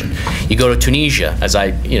organization. You go to Tunisia, as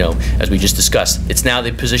we just discussed, it's now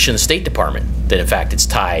the position of the State Department that in fact it's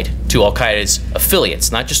tied to Al-Qaeda's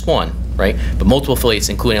affiliates, not just one, right, but multiple affiliates,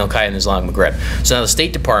 including Al-Qaeda and the Islamic Maghreb. So now the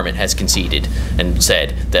State Department has conceded and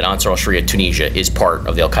said that Ansar al-Sharia Tunisia is part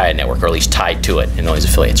of the Al-Qaeda network, or at least tied to it in all these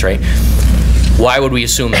affiliates, right? Why would we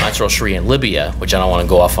assume that Ansar al-Sharia in Libya, which I don't want to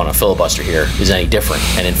go off on a filibuster here, is any different?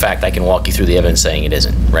 And in fact, I can walk you through the evidence saying it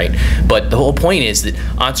isn't, right? But the whole point is that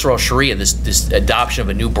Ansar al-Sharia, this adoption of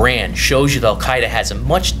a new brand, shows you that Al-Qaeda has a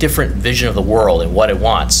much different vision of the world and what it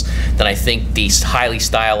wants than I think the highly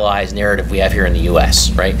stylized narrative we have here in the US,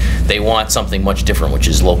 right? They want something much different, which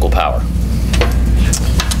is local power.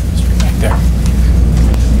 Back there.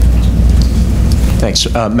 Thanks.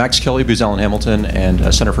 Max Kelly, Booz Allen Hamilton,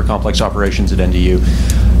 and Center for Complex Operations at NDU.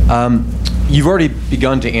 You've already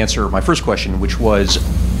begun to answer my first question, which was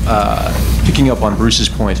picking up on Bruce's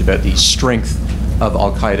point about the strength of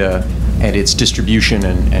Al-Qaeda and its distribution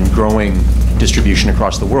and growing distribution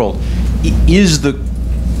across the world. Is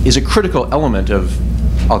a critical element of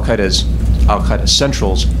Al-Qaeda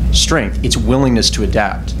Central's strength its willingness to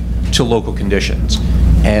adapt to local conditions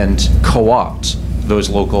and co-opt those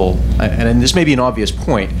local, and this may be an obvious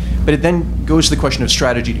point, but it then goes to the question of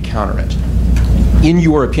strategy to counter it. In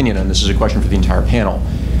your opinion, and this is a question for the entire panel,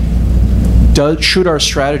 should our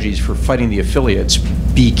strategies for fighting the affiliates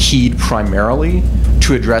be keyed primarily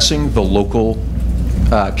to addressing the local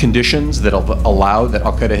conditions that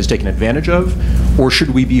Al-Qaeda has taken advantage of, or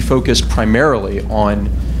should we be focused primarily on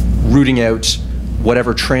rooting out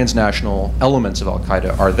whatever transnational elements of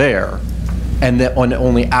Al-Qaeda are there, and that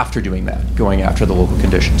only after doing that, going after the local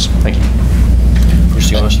conditions? Thank you. Bruce,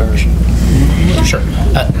 do you want to start? Sure.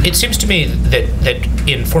 It seems to me that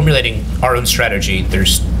in formulating our own strategy,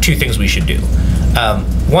 there's two things we should do.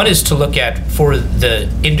 One is to look at, for the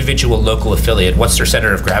individual local affiliate, what's their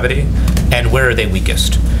center of gravity and where are they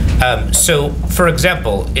weakest. So, for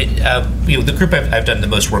example, the group I've done the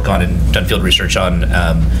most work on and done field research on,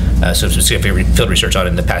 so specific field research on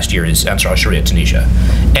in the past year is Ansar al-Sharia Tunisia.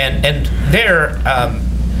 And there,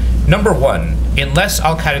 number one, unless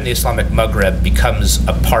Al-Qaeda in the Islamic Maghreb becomes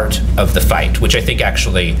a part of the fight, which I think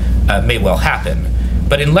actually may well happen,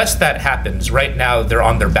 but unless that happens, right now they're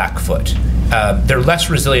on their back foot. They're less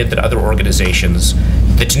resilient than other organizations.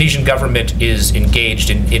 The Tunisian government is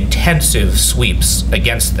engaged in intensive sweeps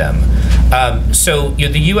against them. So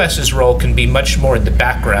the U.S.'s role can be much more in the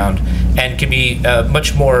background and can be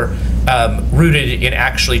much more rooted in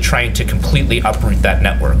actually trying to completely uproot that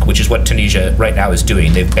network, which is what Tunisia right now is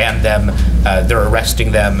doing. They've banned them, they're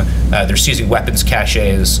arresting them, they're seizing weapons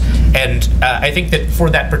caches, and I think that for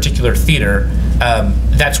that particular theater,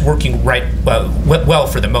 that's working well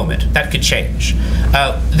for the moment. That could change.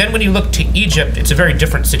 Then when you look to Egypt, it's a very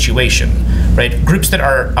different situation, right? Groups that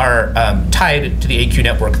are tied to the AQ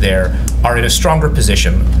network there are in a stronger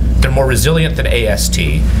position. They're more resilient than AST.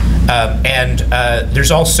 And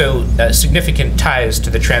there's also significant ties to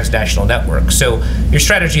the transnational network. So your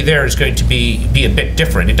strategy there is going to be a bit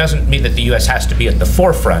different. It doesn't mean that the U.S. has to be at the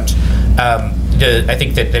forefront. I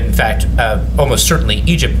think that in fact, almost certainly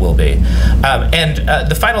Egypt will be. And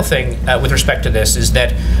the final thing with respect to this is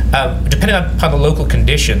that depending upon the local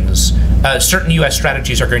conditions, certain U.S.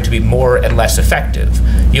 strategies are going to be more and less effective.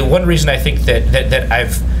 One reason I think that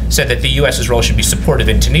I've said that the U.S.'s role should be supportive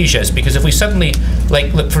in Tunisia is because if we suddenly,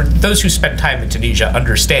 look, for those who spend time in Tunisia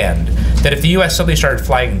understand that if the U.S. suddenly started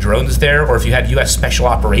flying drones there, or if you had U.S. special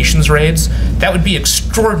operations raids, that would be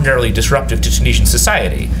extraordinarily disruptive to Tunisian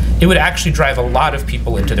society. It would actually drive a lot of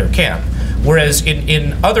people into their camp. Whereas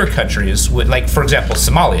in other countries, like for example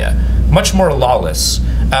Somalia, much more lawless.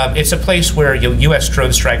 It's a place where U.S.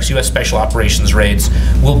 drone strikes, U.S. special operations raids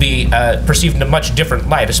will be perceived in a much different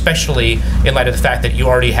light, especially in light of the fact that you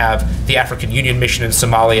already have the African Union mission in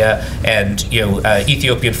Somalia and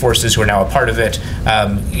Ethiopian forces who are now a part of it,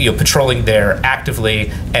 patrolling there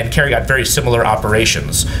actively and carrying out very similar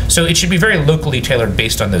operations. So it should be very locally tailored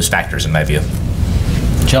based on those factors, in my view.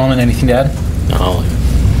 Gentlemen, anything to add? No.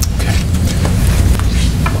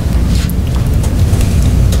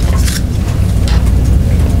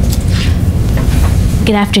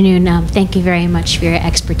 Good afternoon. Thank you very much for your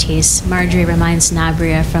expertise. Marjorie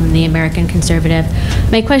Remines-Nabria from the American Conservative.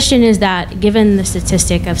 My question is that, given the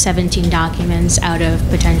statistic of 17 documents out of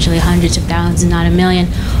potentially hundreds of thousands, not a million,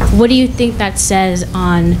 what do you think that says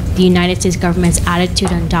on the United States government's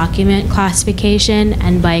attitude on document classification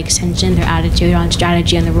and, by extension, their attitude on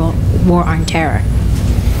strategy on the war on terror?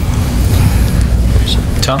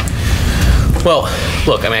 Tom? Well,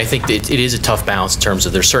 look, I mean, I think it is a tough balance in terms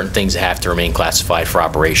of there's certain things that have to remain classified for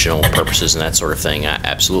operational purposes and that sort of thing,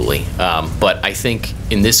 absolutely. But I think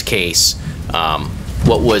in this case,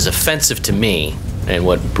 what was offensive to me and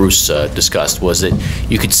what Bruce discussed was that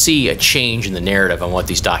you could see a change in the narrative on what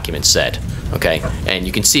these documents said, okay? And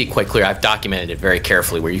you can see it quite clear. I've documented it very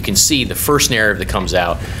carefully, where you can see the first narrative that comes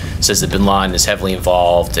out says that bin Laden is heavily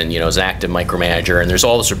involved and, is an active micromanager, and there's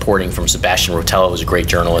all this reporting from Sebastian Rotella, who's a great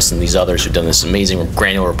journalist, and these others who've done this amazing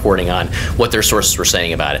granular reporting on what their sources were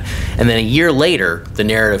saying about it. And then a year later, the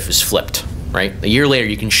narrative is flipped. Right? A year later,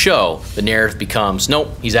 you can show the narrative becomes, nope,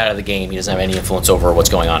 he's out of the game. He doesn't have any influence over what's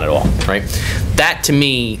going on at all. Right? That, to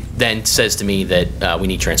me, then says to me that we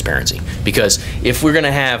need transparency. Because if we're going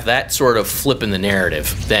to have that sort of flip in the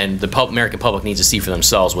narrative, then the American public needs to see for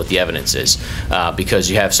themselves what the evidence is. Because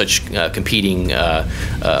you have such competing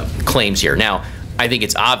claims here. Now, I think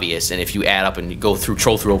it's obvious, and if you add up and you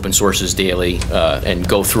troll through open sources daily and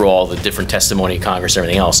go through all the different testimony of Congress and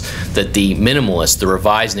everything else, that the minimalist, the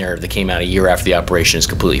revised narrative that came out a year after the operation is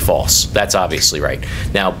completely false. That's obviously right.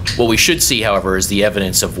 Now, what we should see, however, is the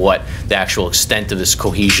evidence of what the actual extent of this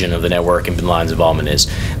cohesion of the network and bin Laden's involvement is.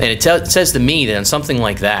 And it says to me that on something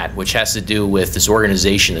like that, which has to do with this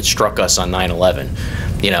organization that struck us on 9/11,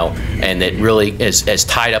 and that really has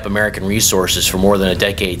tied up American resources for more than a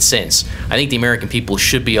decade since, I think the American people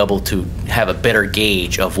should be able to have a better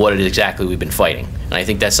gauge of what it is exactly we've been fighting. And I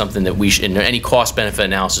think that's something that we should, in any cost-benefit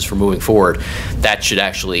analysis for moving forward, that should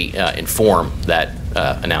actually inform that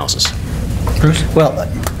analysis. Bruce? Well,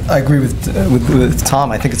 I agree with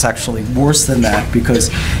Tom. I think it's actually worse than that, because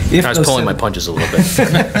if I was pulling my punches a little bit.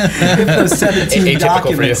 if those 17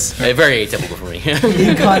 documents, very atypical for me,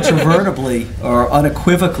 incontrovertibly or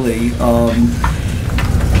unequivocally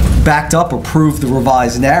backed up or proved the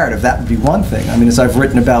revised narrative, that would be one thing. I mean, as I've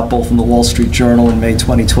written about both in the Wall Street Journal in May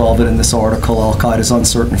 2012 and in this article, Al-Qaeda's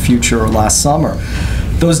Uncertain Future, last summer,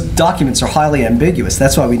 those documents are highly ambiguous.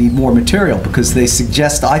 That's why we need more material, because they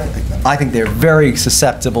suggest, I think they're very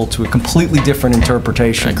susceptible to a completely different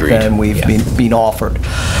interpretation than we've been offered.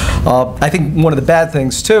 I think one of the bad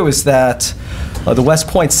things, too, is that the West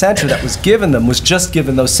Point Center that was given them was just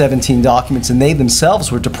given those 17 documents, and they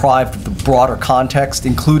themselves were deprived of the broader context,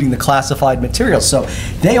 including the classified material. So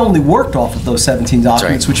they only worked off of those 17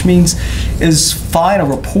 documents, which means as fine a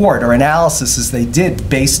report or analysis as they did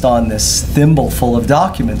based on this thimble full of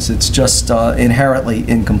documents, it's just inherently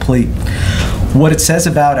incomplete. What it says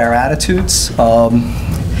about our attitudes, well,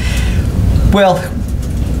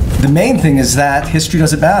 the main thing is that history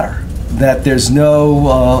doesn't matter, that there's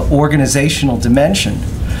no organizational dimension,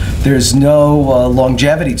 there's no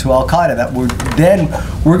longevity to Al-Qaeda, that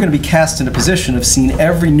we're going to be cast in a position of seeing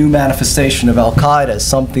every new manifestation of Al-Qaeda as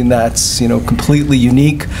something that's completely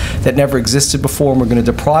unique, that never existed before, and we're going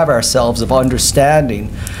to deprive ourselves of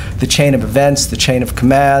understanding the chain of events, the chain of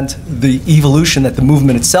command, the evolution that the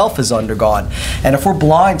movement itself has undergone. And if we're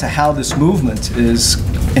blind to how this movement is,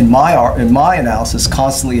 in my analysis,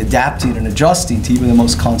 constantly adapting and adjusting to even the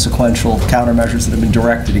most consequential countermeasures that have been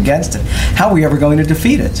directed against it, how are we ever going to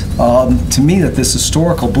defeat it? To me, that this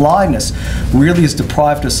historical blindness really has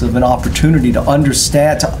deprived us of an opportunity to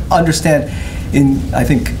understand in, I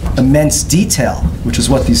think, immense detail, which is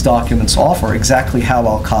what these documents offer, exactly how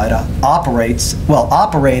Al-Qaeda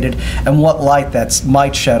operated, and what light that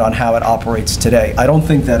might shed on how it operates today. I don't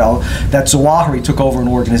think that Zawahiri took over an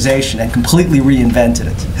organization and completely reinvented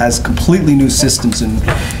it, has completely new systems in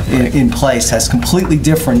place, has completely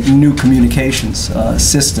different new communications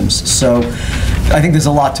systems. So I think there's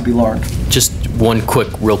a lot to be learned. Just one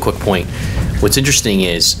real quick point. What's interesting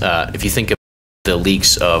is, if you think of the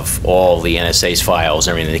leaks of all the NSA's files,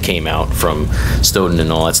 everything that came out from Snowden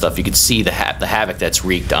and all that stuff, you could see the havoc that's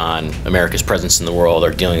wreaked on America's presence in the world, our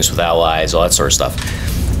dealings with allies, all that sort of stuff.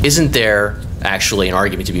 Isn't there actually an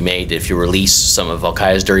argument to be made that if you release some of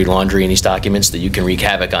Al-Qaeda's dirty laundry in these documents, that you can wreak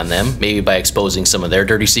havoc on them, maybe by exposing some of their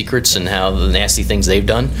dirty secrets and how the nasty things they've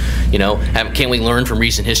done? Can't we learn from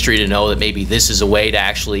recent history to know that maybe this is a way to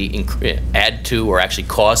actually add to or actually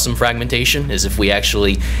cause some fragmentation, as if we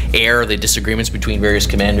actually air the disagreements between various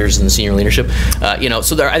commanders and the senior leadership?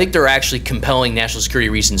 So I think there are actually compelling national security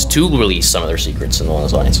reasons to release some of their secrets along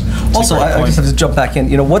those lines. Also, I just have to jump back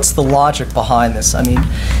in. What's the logic behind this? I mean,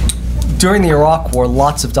 During the Iraq War,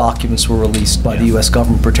 lots of documents were released by the U.S.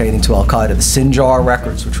 government pertaining to Al-Qaeda. The Sinjar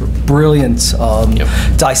records, which were brilliant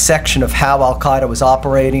dissection of how Al-Qaeda was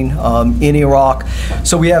operating in Iraq.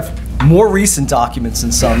 So we have more recent documents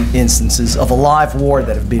in some instances of a live war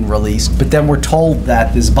that have been released, but then we're told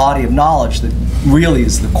that this body of knowledge that really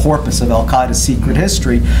is the corpus of Al-Qaeda's secret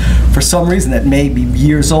history, for some reason that may be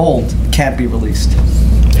years old, can't be released.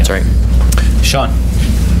 That's right. Sean.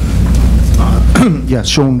 Yeah,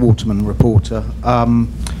 Sean Waterman, reporter.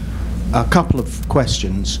 A couple of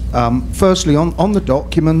questions. Firstly, on the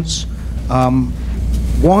documents,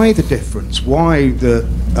 why the difference? Why the?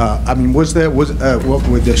 I mean, what with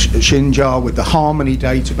the Schanzer, with the Harmony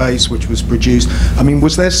database which was produced? I mean,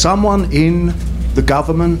 was there someone in the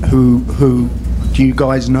government who do you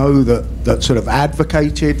guys know that sort of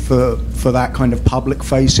advocated for that kind of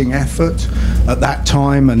public-facing effort at that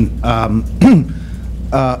time? And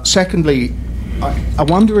secondly, I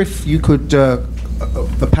wonder if you could,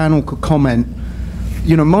 the panel could comment.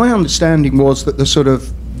 You know, my understanding was that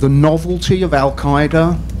the novelty of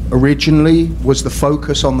Al-Qaeda originally was the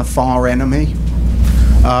focus on the far enemy,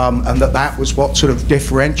 and that was what sort of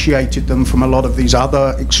differentiated them from a lot of these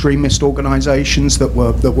other extremist organizations that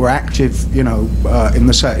were active, you know, in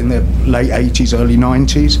the late 80s, early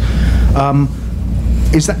 90s.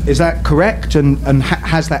 Is that correct? And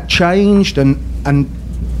has that changed? And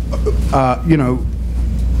you know,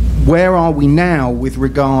 where are we now with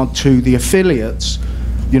regard to the affiliates?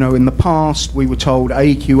 You know, in the past we were told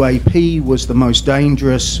AQAP was the most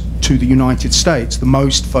dangerous to the United States, the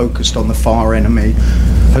most focused on the far enemy.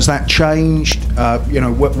 Has that changed? You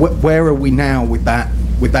know, where are we now with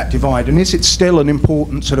that divide? And is it still an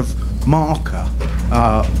important sort of marker,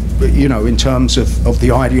 you know, in terms of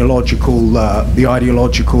the ideological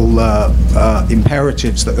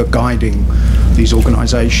imperatives that are guiding these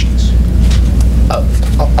organizations?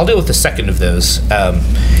 I'll deal with the second of those.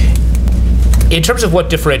 In terms of what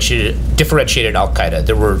differentiated Al-Qaeda,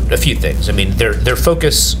 there were a few things. I mean, their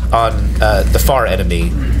focus on the far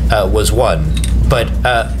enemy was one, but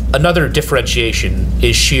another differentiation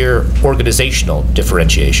is sheer organizational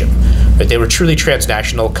differentiation. Right? They were truly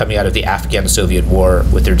transnational, coming out of the Afghan-Soviet War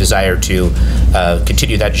with their desire to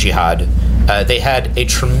continue that jihad. They had a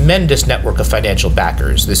tremendous network of financial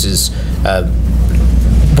backers. This is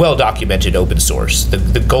well-documented open source,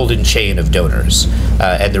 the golden chain of donors,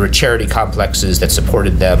 and there were charity complexes that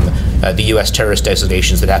supported them. The U.S. terrorist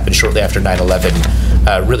designations that happened shortly after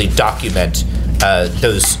 9/11 really document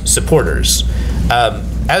those supporters.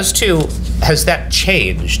 As to, has that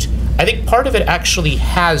changed? I think part of it actually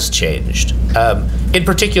has changed, in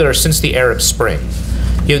particular since the Arab Spring.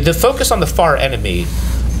 You know, the focus on the far enemy,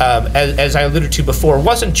 as I alluded to before,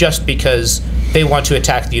 wasn't just because they want to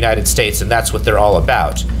attack the United States and that's what they're all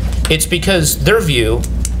about. It's because their view,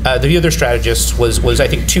 the view of their strategists was I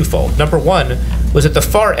think twofold. Number one was that the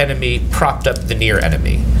far enemy propped up the near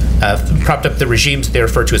enemy, propped up the regimes they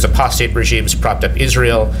refer to as apostate regimes, propped up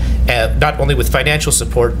Israel, not only with financial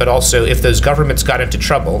support, but also if those governments got into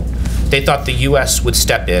trouble, they thought the U.S. would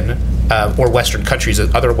step in, or Western countries,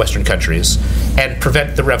 other Western countries, and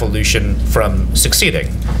prevent the revolution from succeeding.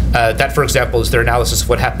 That, for example, is their analysis of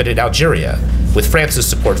what happened in Algeria, with France's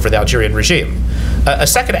support for the Algerian regime. A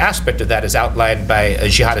second aspect of that is outlined by a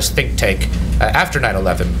jihadist think tank after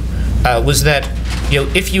 9/11, was that, you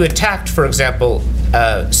know, if you attacked, for example,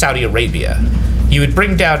 Saudi Arabia, you would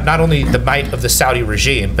bring down not only the might of the Saudi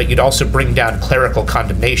regime, but you'd also bring down clerical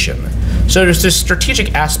condemnation. So there's this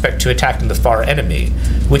strategic aspect to attacking the far enemy,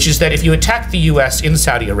 which is that if you attack the U.S. in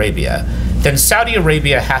Saudi Arabia, then Saudi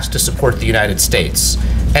Arabia has to support the United States.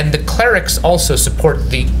 And the clerics also support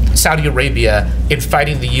the Saudi Arabia in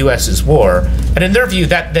fighting the U.S.'s war. And in their view,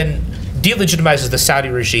 that then delegitimizes the Saudi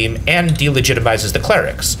regime and delegitimizes the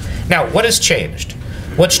clerics. Now, what has changed?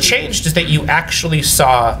 What's changed is that you actually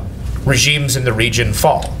saw regimes in the region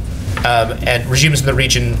fall, and regimes in the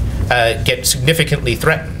region get significantly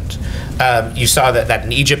threatened. You saw that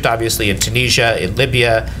in Egypt, obviously, in Tunisia, in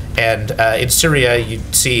Libya, and in Syria, you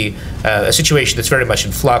see a situation that's very much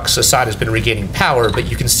in flux. Assad has been regaining power, but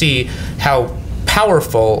you can see how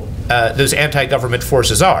powerful those anti-government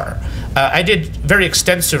forces are. I did very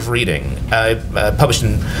extensive reading, published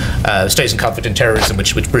in Studies in Conflict and Terrorism,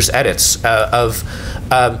 which Bruce edits, of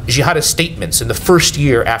jihadist statements in the first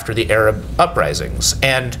year after the Arab uprisings.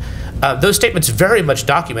 And those statements very much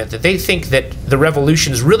document that they think that the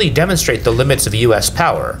revolutions really demonstrate the limits of U.S.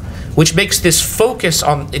 power, which makes this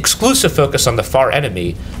exclusive focus on the far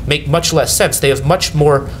enemy make much less sense. They have much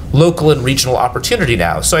more local and regional opportunity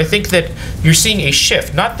now. So I think that you're seeing a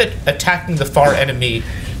shift. Not that attacking the far enemy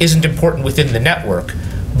isn't important within the network,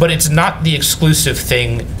 but it's not the exclusive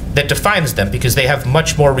thing that defines them, because they have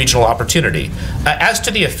much more regional opportunity. As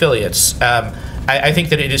to the affiliates, I think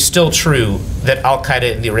that it is still true that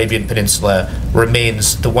Al-Qaeda in the Arabian Peninsula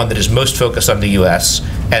remains the one that is most focused on the U.S.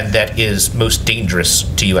 and that is most dangerous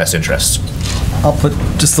to U.S. interests. I'll put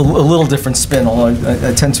just a little different spin, although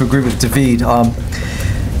I tend to agree with David.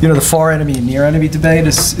 You know, the far enemy and near enemy debate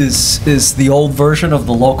is the old version of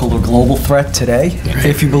the local or global threat today.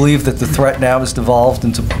 If you believe that the threat now has devolved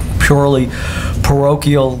into purely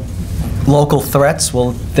parochial local threats,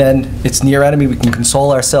 well, then it's near enemy. We can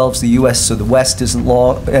console ourselves, the U.S., so the West isn't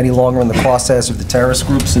any longer in the crosshairs of the terrorist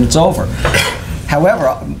groups, and it's over.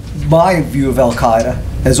 However, my view of Al-Qaeda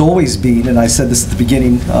has always been, and I said this at the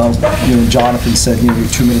beginning, Jonathan said, your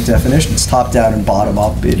 2-minute definition, it's top down and bottom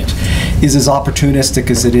up. It is as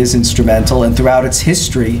opportunistic as it is instrumental, and throughout its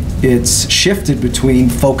history, it's shifted between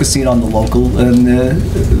focusing on the local and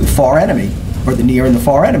the far enemy, or the near and the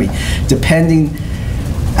far enemy, depending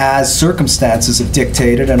as circumstances have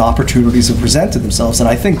dictated and opportunities have presented themselves. And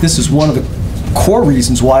I think this is one of the core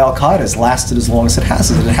reasons why Al-Qaeda has lasted as long as it has.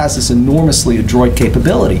 It has this enormously adroit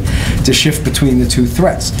capability to shift between the two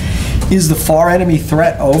threats. Is the far enemy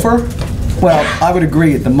threat over? Well, I would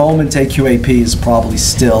agree. At the moment, AQAP is probably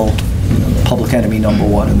still public enemy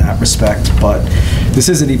 #1 in that respect. But this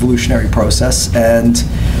is an evolutionary process, and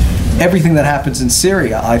everything that happens in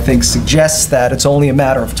Syria, I think, suggests that it's only a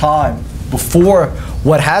matter of time before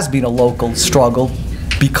what has been a local struggle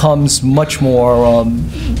becomes much more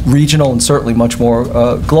regional and certainly much more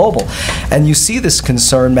global. And you see this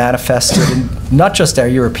concern manifested in not just our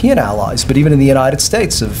European allies, but even in the United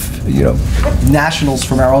States, of nationals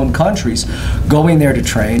from our own countries going there to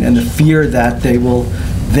train, and the fear that they will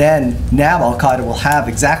then, now Al-Qaeda will have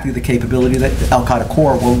exactly the capability that Al-Qaeda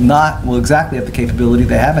core will exactly have the capability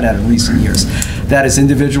they haven't had in recent years. That is,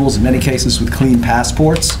 individuals in many cases with clean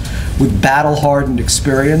passports, with battle-hardened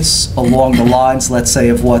experience along the lines, let's say,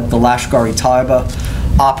 of what the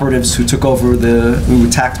Lashkar-e-Taiba operatives who took over who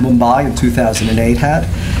attacked Mumbai in 2008 had.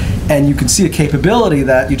 And you can see a capability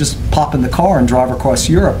that you just pop in the car and drive across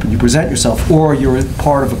Europe and you present yourself, or you're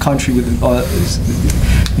part of a country with,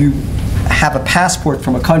 you have a passport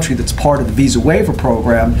from a country that's part of the visa waiver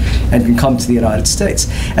program and can come to the United States.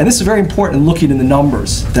 And this is very important in looking in the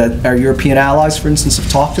numbers that our European allies, for instance, have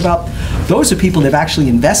talked about. Those are people they've actually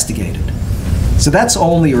investigated. So that's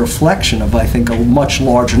only a reflection of, I think, a much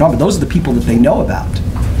larger number. Those are the people that they know about.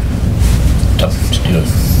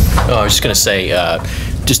 Oh, I was just going to say,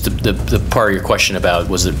 just the part of your question about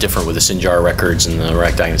was it different with the Schanzer records and the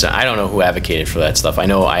Iraq documents. I don't know who advocated for that stuff. I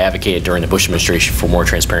know I advocated during the Bush administration for more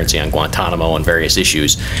transparency on Guantanamo and various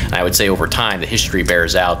issues. And I would say over time, the history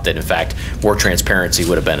bears out that, in fact, more transparency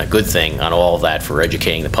would have been a good thing on all of that for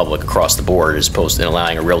educating the public across the board, as opposed to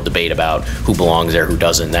allowing a real debate about who belongs there, who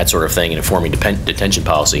doesn't, that sort of thing, and informing detention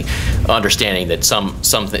policy, understanding that some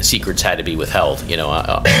secrets had to be withheld, at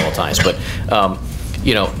all times. But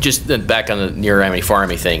just then back on the near enemy, far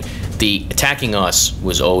enemy thing, the attacking us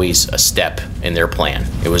was always a step in their plan.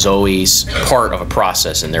 It was always part of a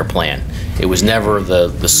process in their plan. It was never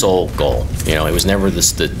the sole goal. It was never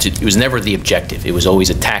it was never the objective. It was always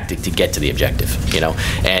a tactic to get to the objective.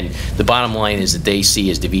 And the bottom line is that they see,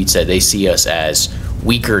 as David said, they see us as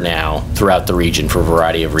weaker now throughout the region for a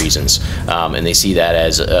variety of reasons, and they see that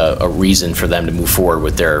as a reason for them to move forward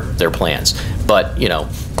with their plans. But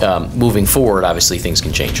moving forward, obviously things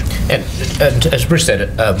can change. And as Bruce said,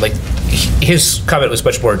 his comment was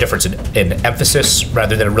much more a difference in emphasis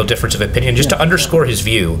rather than a real difference of opinion. Just to underscore his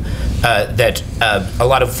view that a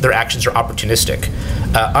lot of their actions are opportunistic.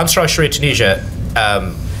 Ansar al-Sharia Tunisia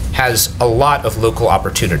has a lot of local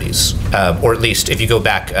opportunities, or at least if you go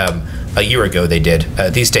back a year ago they did.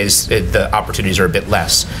 These days the opportunities are a bit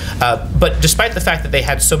less. But despite the fact that they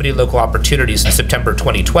had so many local opportunities in September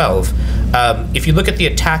 2012, if you look at the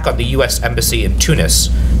attack on the U.S. Embassy in Tunis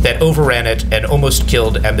that overran it and almost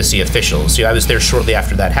killed embassy officials, I was there shortly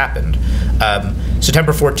after that happened,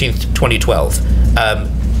 September 14th, 2012.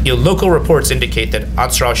 Local reports indicate that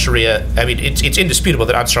Ansar al-Sharia, it's indisputable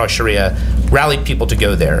that Ansar al-Sharia rallied people to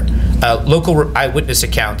go there. Local eyewitness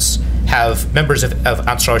accounts have members of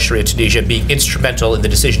Ansar al-Sharia Tunisia being instrumental in the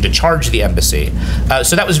decision to charge the embassy.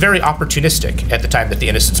 So that was very opportunistic at the time that the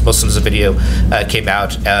Innocence Muslims video came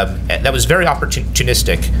out. That was very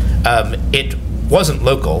opportunistic. It wasn't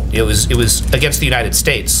local. It was against the United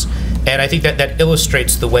States. And I think that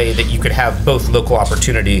illustrates the way that you could have both local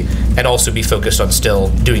opportunity and also be focused on still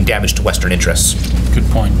doing damage to Western interests. Good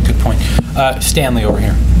point. Good point. Stanley over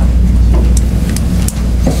here.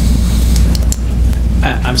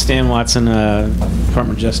 I'm Stan Watson,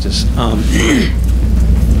 Department of Justice. I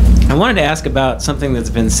wanted to ask about something that's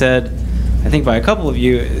been said, I think, by a couple of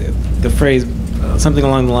you, the phrase something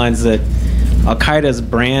along the lines that Al-Qaeda's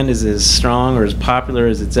brand is as strong or as popular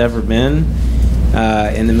as it's ever been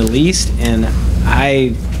in the Middle East, and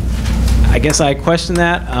I guess I question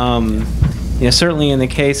that. Certainly in the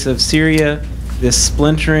case of Syria, this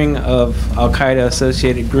splintering of Al-Qaeda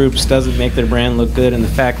associated groups doesn't make their brand look good, and the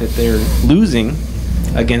fact that they're losing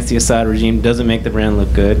against the Assad regime doesn't make the brand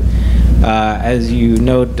look good. As you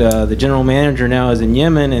note, the general manager now is in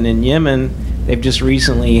Yemen, and in Yemen they've just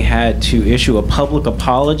recently had to issue a public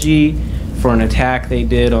apology for an attack they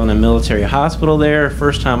did on a military hospital there.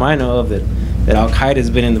 First time I know of that Al-Qaeda has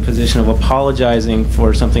been in the position of apologizing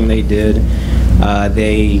for something they did.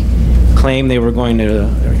 They claimed they were going to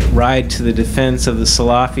ride to the defense of the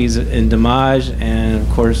Salafis in Damaj, and of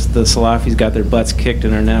course the Salafis got their butts kicked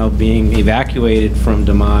and are now being evacuated from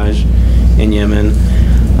Damaj in Yemen.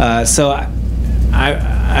 So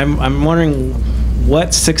I'm wondering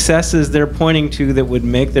what successes they're pointing to that would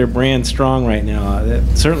make their brand strong right now.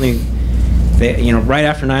 Certainly, right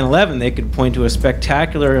after 9/11, they could point to a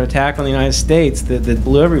spectacular attack on the United States that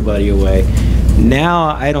blew everybody away.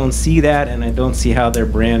 Now, I don't see that, and I don't see how their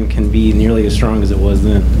brand can be nearly as strong as it was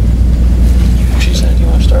then. She said, "Do you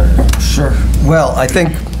want to start?" Sure. Well, I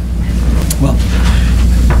think,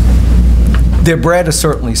 their brand has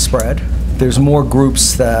certainly spread. There's more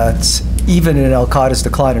groups that, even in Al-Qaeda's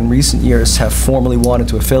decline in recent years, have formally wanted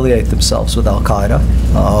to affiliate themselves with Al-Qaeda,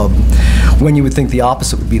 when you would think the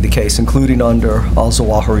opposite would be the case, including under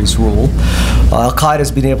Al-Zawahiri's rule. Al-Qaeda has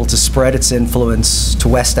been able to spread its influence to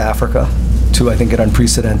West Africa to, I think, an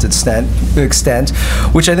unprecedented extent,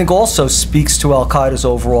 which I think also speaks to Al-Qaeda's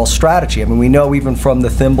overall strategy. I mean, we know even from the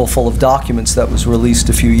thimbleful of documents that was released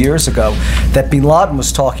a few years ago that bin Laden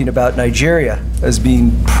was talking about Nigeria as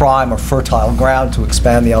being prime or fertile ground to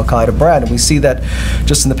expand the Al-Qaeda brand. And we see that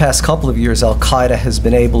just in the past couple of years, Al-Qaeda has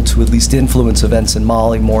been able to at least influence events in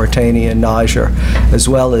Mali, Mauritania, and Niger, as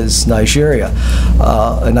well as Nigeria.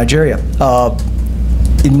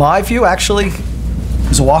 In my view, actually,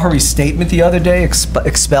 Zawahiri's statement the other day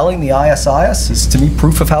expelling the ISIS is, to me,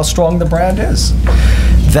 proof of how strong the brand is.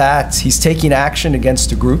 That he's taking action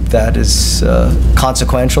against a group that is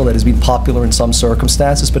consequential, that has been popular in some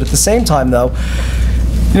circumstances, but at the same time, though,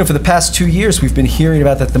 for the past 2 years, we've been hearing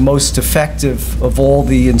about that the most effective of all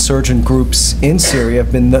the insurgent groups in Syria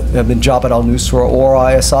have been Jabhat al-Nusra or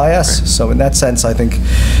ISIS. Right. So in that sense, I think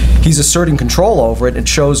he's asserting control over it. It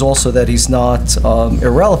shows also that he's not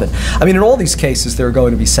irrelevant. I mean, in all these cases, there are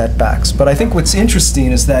going to be setbacks. But I think what's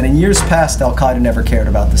interesting is that in years past, Al-Qaeda never cared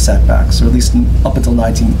about the setbacks, or at least up until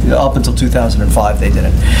 2005, they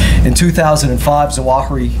didn't. In 2005,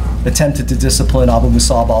 Zawahiri attempted to discipline Abu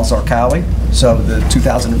Musab al-Zarqawi. So the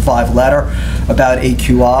 2005 letter about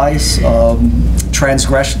AQI's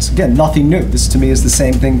transgressions. Again, nothing new. This to me is the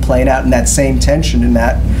same thing playing out in that same tension in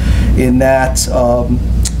that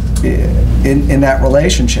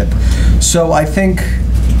relationship. So I think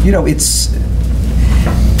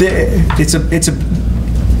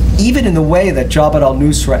even in the way that Jabhat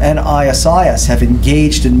al-Nusra and ISIS have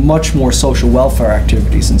engaged in much more social welfare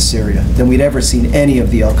activities in Syria than we'd ever seen any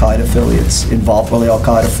of the Al-Qaeda affiliates involved, or the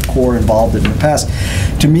Al-Qaeda core involved in the past,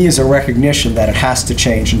 to me is a recognition that it has to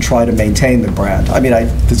change and try to maintain the brand. I mean,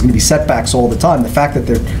 there's going to be setbacks all the time. The fact that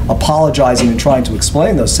they're apologizing and trying to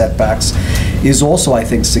explain those setbacks is also, I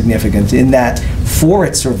think, significant in that for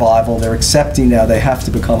its survival, they're accepting now they have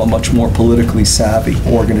to become a much more politically savvy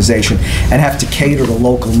organization and have to cater to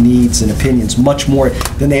local needs and opinions much more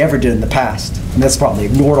than they ever did in the past. And that's probably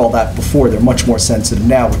ignored all that before. They're much more sensitive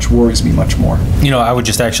now, which worries me much more. I would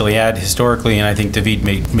just actually add historically, and I think David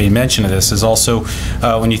made mention of this, is also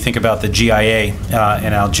when you think about the GIA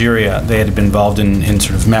in Algeria, they had been involved in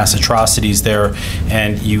sort of mass atrocities there.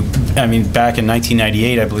 And back in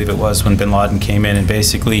 1998, I believe it was, when bin Laden came in and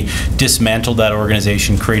basically dismantled that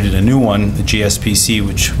organization, created a new one, the GSPC,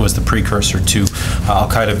 which was the precursor to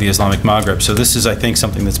Al-Qaeda of the Islamic Maghreb. So this is, I think,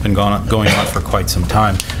 something that's been going on for quite some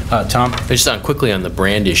time. Tom? Just on quickly on the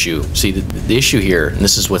brand issue. See, the issue here, and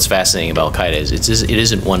this is what's fascinating about Al-Qaeda, is it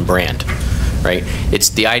isn't one brand, right? It's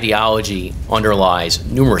the ideology underlies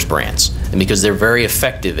numerous brands, and because they're very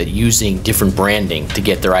effective at using different branding to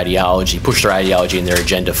get their ideology, push their ideology and their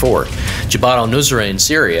agenda forward. Jabhat al-Nusra in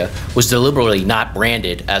Syria was deliberately not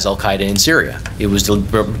branded as Al-Qaeda in Syria. It was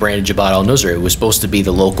branded Jabhat al-Nusra. It was supposed to be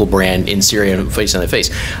the local brand in Syria, face on the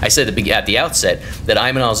face. I said at the outset that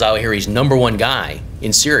Ayman al-Zawahiri's #1 guy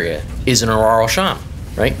in Syria is in Arar al-Sham,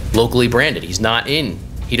 right? Locally branded. He's not in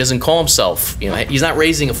He doesn't call himself, he's not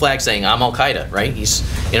raising a flag saying, I'm Al-Qaeda, right? He's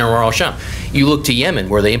in al-Sham. You look to Yemen,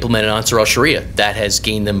 where they implemented Ansar al-Sharia. That has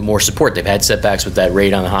gained them more support. They've had setbacks with that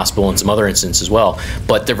raid on the hospital and some other incidents as well.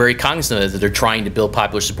 But they're very cognizant of that they're trying to build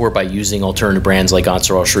popular support by using alternative brands like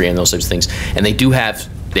Ansar al-Sharia and those types of things. And they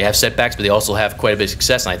have setbacks, but they also have quite a bit of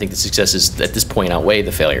success, and I think the successes at this point outweigh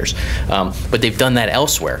the failures. But they've done that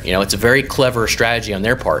elsewhere. It's a very clever strategy on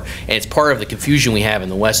their part, and it's part of the confusion we have in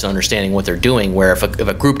the West in understanding what they're doing, where if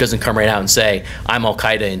a group doesn't come right out and say, I'm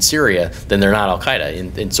Al-Qaeda in Syria, then they're not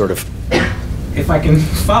Al-Qaeda in sort of... If I can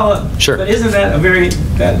follow up, sure. But isn't that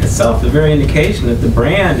that itself the very indication that the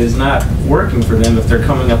brand is not working for them if they're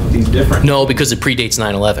coming up with these different? No, because it predates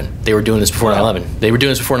 9/11. They were doing this before 9/11. They were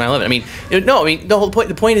doing this before 9/11. I mean, the whole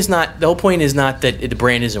point is not that the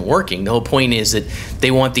brand isn't working. The whole point is that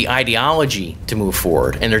they want the ideology to move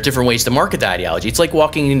forward, and there are different ways to market the ideology. It's like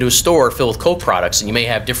walking into a store filled with Coke products, and you may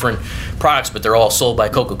have different products, but they're all sold by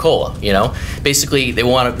Coca-Cola. Basically, they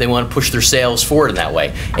want to push their sales forward in that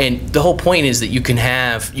way. And the whole point is that you can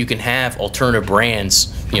have alternative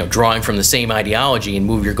brands, drawing from the same ideology and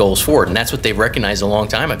move your goals forward, and that's what they've recognized a long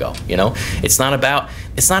time ago. It's not about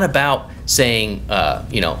saying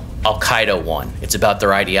Al-Qaeda won. It's about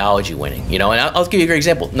their ideology winning. And I'll give you a great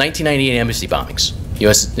example: 1998 embassy bombings,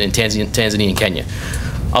 U.S. in Tanzania and Kenya.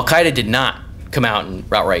 Al-Qaeda did not come out and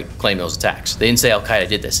outright claim those attacks. They didn't say Al-Qaeda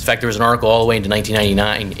did this. In fact, there was an article all the way into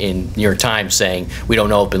 1999 in New York Times saying we don't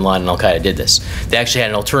know if Bin Laden and Al-Qaeda did this. They actually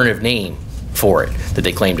had an alternative name for it that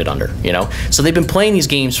they claimed it under. So they've been playing these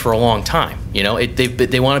games for a long time.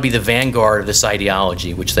 They want to be the vanguard of this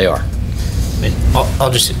ideology, which they are.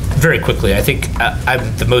 I'll just very quickly, I think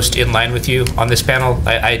I'm the most in line with you on this panel.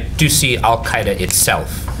 I do see Al-Qaeda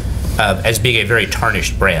itself as being a very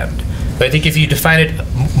tarnished brand. But I think if you define it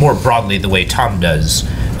more broadly the way Tom does,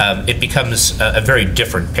 it becomes a very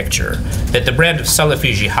different picture. That the brand of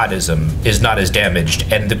Salafi jihadism is not as damaged,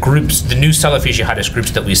 and the new Salafi jihadist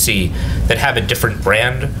groups that we see that have a different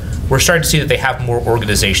brand, we're starting to see that they have more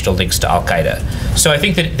organizational links to Al-Qaeda. So I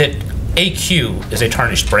think that AQ is a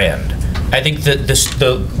tarnished brand. I think that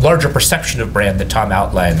the larger perception of brand that Tom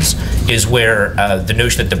outlines is where the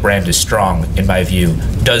notion that the brand is strong, in my view,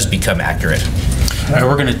 does become accurate. All right,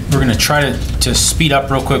 we're gonna try to speed up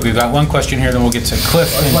real quick. We've got one question here, then we'll get to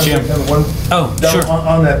Cliff and Jim. Sure.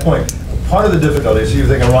 On that point, part of the difficulty, so you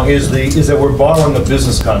think I'm wrong, is that we're borrowing a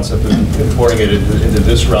business concept and importing it into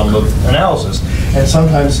this realm of analysis, and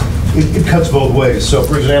sometimes it cuts both ways. So,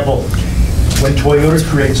 for example, when Toyota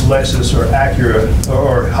creates Lexus or Acura,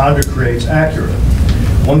 or Honda creates Acura,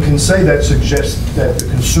 one can say that suggests that the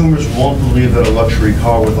consumers won't believe that a luxury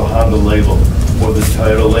car with a Honda label or the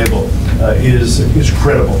Toyota label is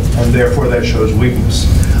credible, and therefore that shows weakness.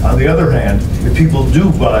 On the other hand, if people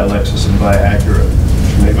do buy a Lexus and buy Acura,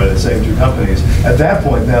 which are made by the same two companies, at that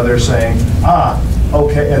point now they're saying,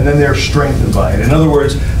 okay, and then they're strengthened by it. In other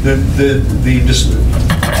words, the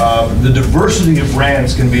diversity of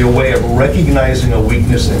brands can be a way of recognizing a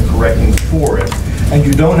weakness and correcting for it. And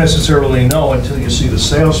you don't necessarily know until you see the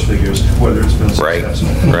sales figures whether it's been successful.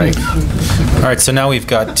 Right. All right. So now we've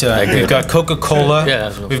got Coca-Cola.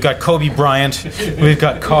 We've got Kobe Bryant. We've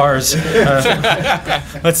got cars.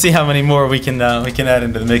 Let's see how many more we can add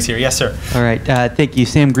into the mix here. Yes, sir. All right. Thank you,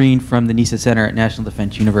 Sam Green from the NISA Center at National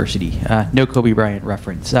Defense University. No Kobe Bryant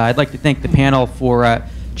reference. I'd like to thank the panel for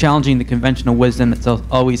challenging the conventional wisdom. That's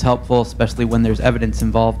always helpful, especially when there's evidence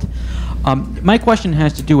involved. My question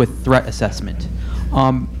has to do with threat assessment.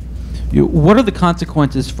 What are the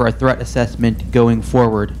consequences for a threat assessment going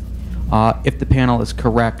forward if the panel is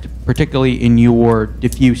correct, particularly in your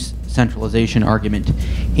diffuse centralization argument?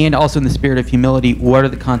 And also in the spirit of humility, what are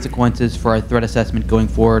the consequences for a threat assessment going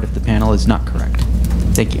forward if the panel is not correct?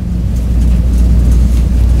 Thank you.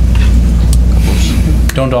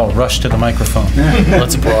 Don't all rush to the microphone.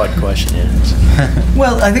 That's a broad question. Yeah.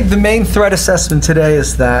 Well, I think the main threat assessment today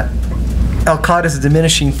is that Al-Qaeda is a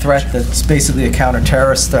diminishing threat that's basically a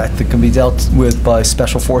counter-terrorist threat that can be dealt with by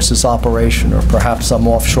special forces operation or perhaps some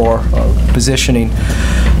offshore positioning.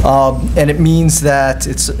 And it means that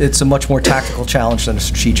it's a much more tactical challenge than a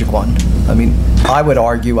strategic one. I mean, I would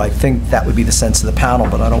argue, I think that would be the sense of the panel,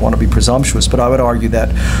 but I don't want to be presumptuous, but I would argue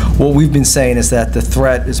that what we've been saying is that the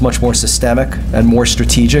threat is much more systemic and more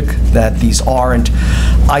strategic, that these aren't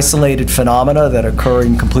isolated phenomena that are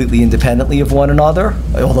occurring completely independently of one another,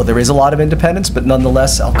 although there is a lot of independence, but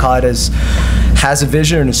nonetheless, Al-Qaeda has a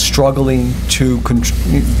vision and is struggling to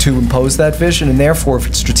impose that vision, and therefore, if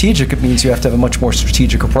it's strategic, it means you have to have a much more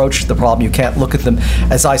strategic approach to the problem. You can't look at them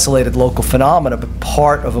as isolated local phenomena, but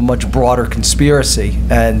part of a much broader conspiracy.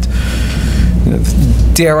 And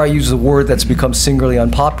dare I use a word that's become singularly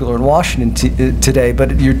unpopular in Washington today,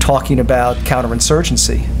 but you're talking about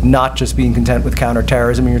counterinsurgency, not just being content with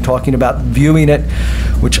counterterrorism. And you're talking about viewing it,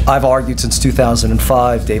 which I've argued since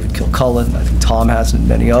 2005, David Kilcullen, I think Tom has, and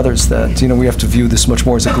many others, that we have to view this much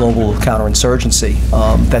more as a global counterinsurgency.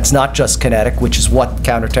 That's not just kinetic, which is what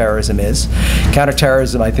counterterrorism is.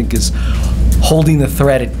 Counterterrorism, I think, is holding the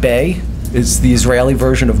threat at bay, is the Israeli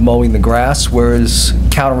version of mowing the grass, whereas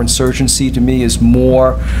counterinsurgency to me is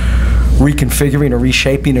more reconfiguring or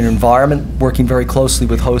reshaping an environment, working very closely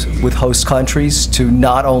with host countries to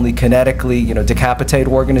not only kinetically decapitate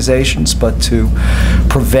organizations, but to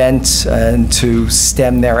prevent and to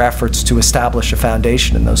stem their efforts to establish a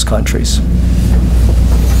foundation in those countries.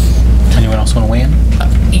 Anyone else want to weigh in?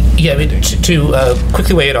 Yeah, I mean, to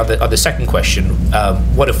quickly weigh in on the second question,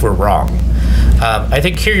 what if we're wrong? I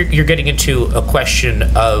think here you're getting into a question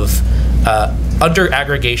of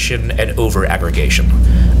under-aggregation and over-aggregation.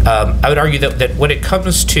 I would argue that when it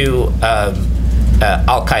comes to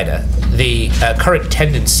Al-Qaeda, the current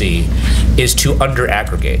tendency is to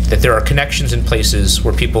under-aggregate, that there are connections in places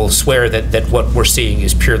where people swear that what we're seeing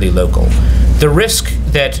is purely local. The risk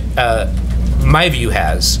that my view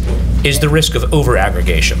has is the risk of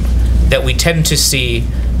over-aggregation, that we tend to see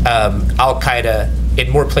Al-Qaeda in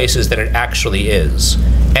more places than it actually is.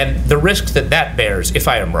 And the risk that bears, if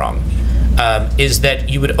I am wrong, is that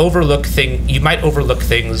you might overlook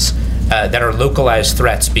things that are localized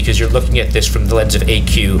threats because you're looking at this from the lens of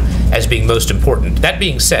AQ as being most important. That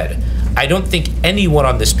being said, I don't think anyone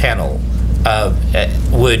on this panel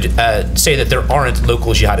would say that there aren't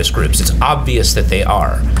local jihadist groups. It's obvious that they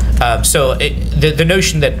are. So the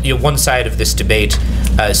notion that one side of this debate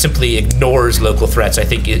simply ignores local threats, I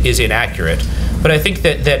think, is inaccurate. But I think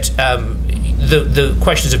that the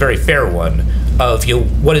question is a very fair one of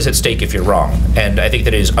what is at stake if you're wrong, and I think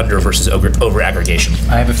that it is under versus over aggregation.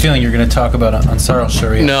 I have a feeling you're going to talk about Ansar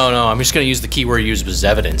al-Sharia. No, I'm just going to use the key word you used, was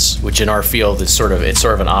evidence, which in our field is sort of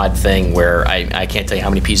an odd thing where I can't tell you how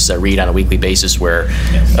many pieces I read on a weekly basis where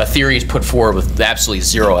a theory is put forward with absolutely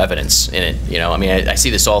zero evidence in it. I mean, I see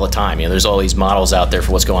this all the time. There's all these models out there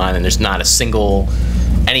for what's going on, and there's not a single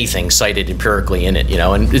anything cited empirically in it,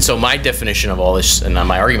 and so my definition of all this and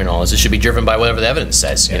my argument on all this, it should be driven by whatever the evidence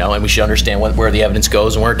says, and we should understand where the evidence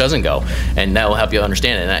goes and where it doesn't go, and that will help you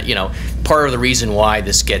understand it. And part of the reason why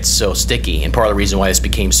this gets so sticky, and part of the reason why this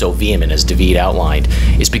became so vehement, as David outlined,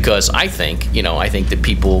 is because I think that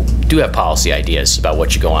people do have policy ideas about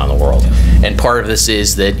what should go on in the world, and part of this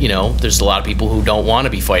is that there's a lot of people who don't want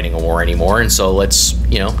to be fighting a war anymore, and so let's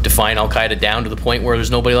define Al-Qaeda down to the point where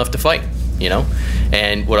there's nobody left to fight.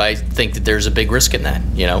 And what I think that there's a big risk in that,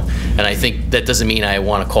 and I think that doesn't mean I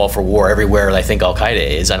want to call for war everywhere that I think Al-Qaeda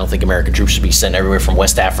is. I don't think American troops should be sent everywhere from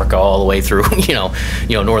West Africa all the way through,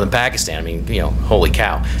 northern Pakistan. I mean, holy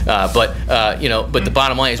cow. But the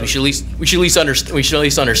bottom line is we should at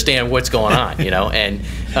least understand what's going on, and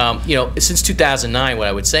since 2009, what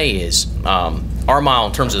I would say is our model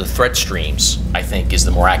in terms of the threat streams, I think, is the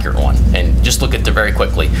more accurate one. And just look at the very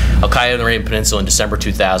quickly. Al-Qaeda in the Arabian Peninsula in December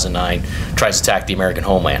 2009 tries to attack the American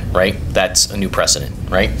homeland, right? That's a new precedent,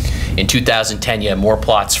 right? In 2010, you have more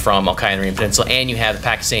plots from Al-Qaeda in the Arabian Peninsula, and you have the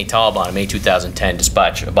Pakistani Taliban in May 2010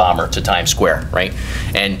 dispatch a bomber to Times Square, right?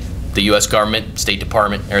 And the U.S. government, State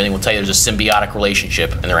Department, everything will tell you there's a symbiotic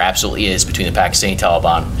relationship, and there absolutely is, between the Pakistani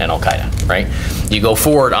Taliban and Al-Qaeda, right? You go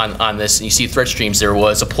forward on this, and you see threat streams. There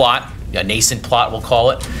was a plot, a nascent plot, we'll call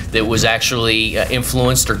it, that was actually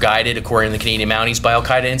influenced or guided, according to the Canadian Mounties, by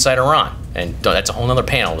Al-Qaeda inside Iran. And that's a whole other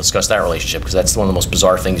panel to discuss that relationship, because that's one of the most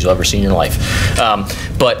bizarre things you'll ever see in your life.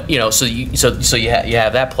 But so you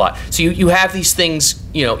have that plot. So you have these things,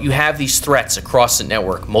 you have these threats across the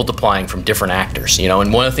network multiplying from different actors.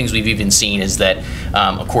 And one of the things we've even seen is that,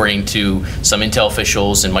 according to some intel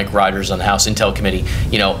officials and Mike Rogers on the House Intel Committee,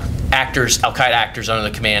 Al-Qaeda actors under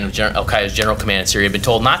the command of Al-Qaeda's general command in Syria have been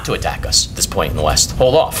told not to attack us at this point in the West.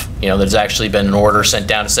 Hold off. There's actually been an order sent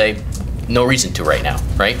down to say, no reason to right now,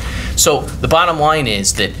 right? So the bottom line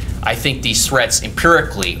is that I think these threats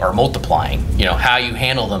empirically are multiplying. How you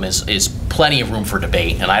handle them is plenty of room for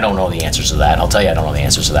debate, and I don't know the answers to that. I'll tell you I don't know the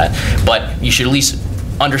answers to that. But you should at least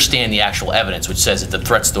understand the actual evidence, which says that the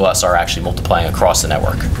threats to us are actually multiplying across the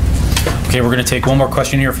network. Okay, we're going to take one more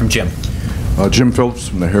question here from Jim. Jim Phillips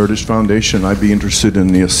from the Heritage Foundation. I'd be interested in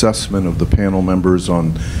the assessment of the panel members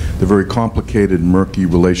on the very complicated, murky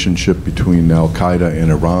relationship between Al-Qaeda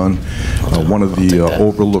and Iran. One of the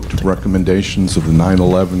overlooked recommendations of the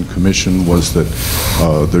 9/11 Commission was that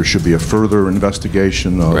there should be a further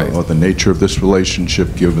investigation of the nature of this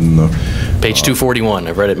relationship, given the... Page 241,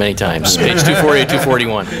 I've read it many times. Page 240 to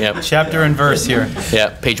 241, yep. Chapter and verse here. Yeah,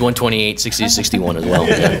 page 128, 60 to 61 as well.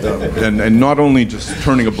 Yeah. And not only just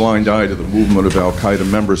turning a blind eye to the movement of Al-Qaeda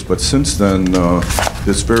members, but since then,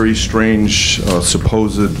 this very strange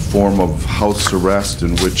supposed form of house arrest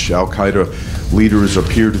in which Al-Qaeda leaders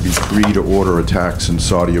appear to be free to order attacks in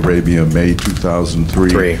Saudi Arabia in May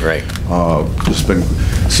 2003. There's been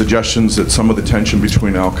suggestions that some of the tension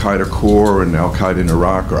between Al-Qaeda core and Al-Qaeda in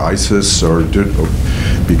Iraq or ISIS, or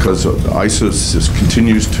because ISIS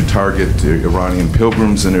continues to target Iranian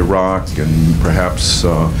pilgrims in Iraq, and perhaps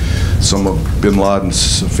some of bin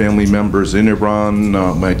Laden's family members in Iran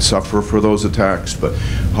might suffer for those attacks. But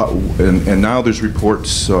and now there's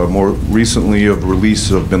reports more recently of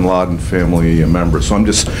release of bin Laden family members. So I'm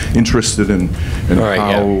just interested in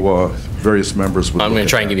how various members would. I'm going to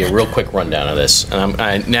try and give you a real quick rundown of this.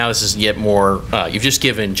 Now this is yet more, you've just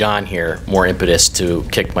given John here more impetus to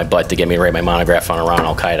kick my butt to get me to write my monograph on Iran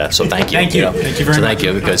Al-Qaeda. So thank you. Thank you. Thank you very much. Thank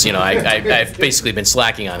you, because I've basically been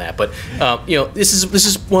slacking on that. But this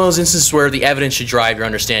is one of those instances where the evidence should drive your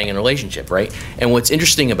understanding in a relationship, right? And what's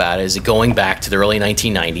interesting about it is that going back to the early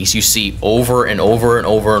 1990s, you see over and over and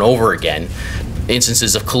over and over again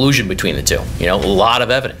instances of collusion between the two. A lot of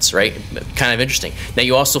evidence, right? Kind of interesting. Now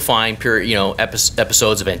you also find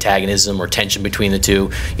episodes of antagonism or tension between the two.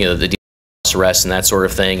 The arrests and that sort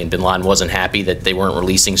of thing, and bin Laden wasn't happy that they weren't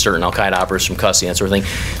releasing certain Al-Qaeda operatives from custody, that sort of thing.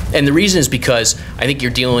 And the reason is because I think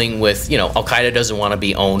you're dealing with, Al-Qaeda doesn't want to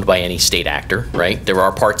be owned by any state actor, right? There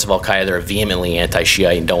are parts of Al-Qaeda that are vehemently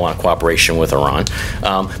anti-Shia and don't want cooperation with Iran.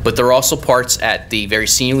 But there are also parts at the very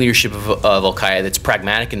senior leadership of Al-Qaeda that's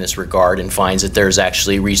pragmatic in this regard and finds that there's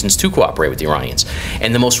actually reasons to cooperate with the Iranians.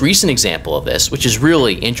 And the most recent example of this, which is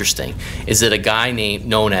really interesting, is that a guy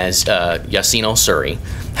known as Yassin al-Suri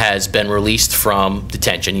has been released from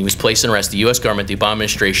detention. He was placed in arrest. The U.S. government, the Obama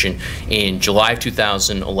administration, in July of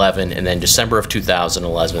 2011 and then December of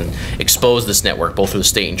 2011 exposed this network, both through the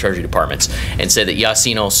State and Treasury departments, and said that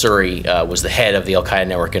Yassin al-Suri was the head of the Al-Qaeda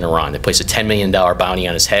network in Iran. They placed a $10 million bounty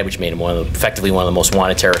on his head, which made him effectively one of the most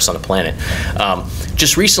wanted terrorists on the planet.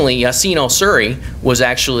 Just recently, Yassin al-Suri was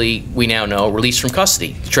actually, we now know, released from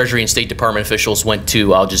custody. The Treasury and State Department officials went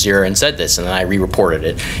to Al Jazeera and said this, and then I re-reported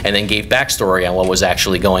it, and then gave backstory on what was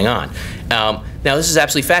actually going on. Now, this is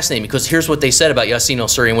absolutely fascinating, because here's what they said about Yassin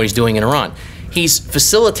al-Suri and what he's doing in Iran. He's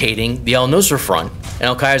facilitating the al-Nusra Front and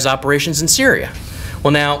Al-Qaeda's operations in Syria.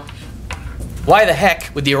 Well, now, why the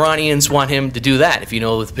heck would the Iranians want him to do that if you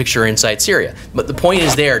know the picture inside Syria? But the point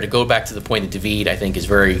is there, to go back to the point that David, I think, is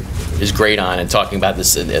great on, and talking about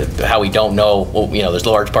this, how we don't know, well, there's a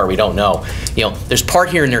large part we don't know. There's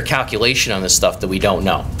part here in their calculation on this stuff that we don't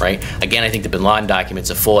know, right? Again, I think the bin Laden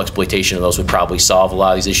documents, a full exploitation of those would probably solve a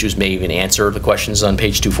lot of these issues, may even answer the questions on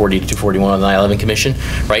page 240 to 241 of the 9/11 Commission,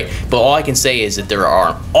 right? But all I can say is that there are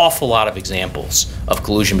an awful lot of examples of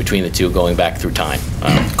collusion between the two going back through time.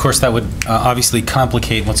 Of course, that would obviously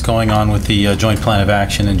complicate what's going on with the Joint Plan of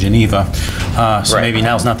Action in Geneva. So maybe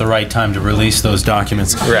now's not the right time to release those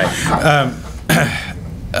documents. Right.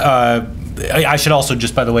 I should also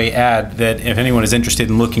just, by the way, add that if anyone is interested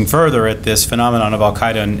in looking further at this phenomenon of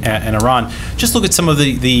Al-Qaeda and Iran, just look at some of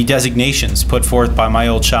the designations put forth by my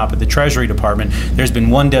old shop at the Treasury Department. There's been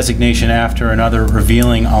one designation after another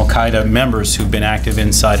revealing Al-Qaeda members who've been active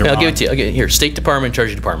inside Iran. I'll give it to you. I'll give it here. State Department,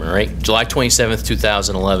 Treasury Department, right? July 27th,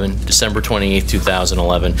 2011, December 28th,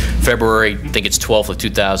 2011, February, I think it's 12th of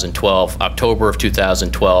 2012, October of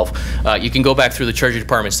 2012. You can go back through the Treasury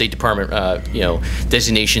Department, State Department,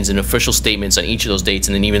 designations and official statements on each of those dates,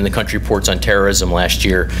 and then even the country reports on terrorism last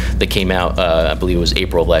year that came out, I believe it was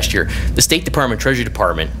April of last year. The State Department, Treasury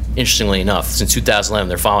Department, interestingly enough, since 2011,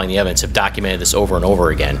 they're following the evidence, have documented this over and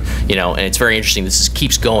over again. And it's very interesting. This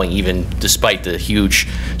keeps going even despite the huge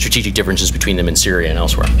strategic differences between them in Syria and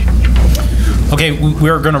elsewhere. Okay,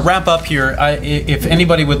 we're going to wrap up here. If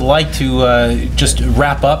anybody would like to just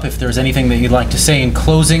wrap up, if there's anything that you'd like to say in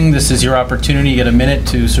closing, this is your opportunity. You get a minute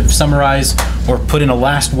to sort of summarize or put in a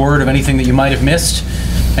last word of anything that you might have missed.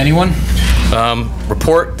 Anyone?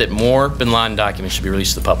 Report that more bin Laden documents should be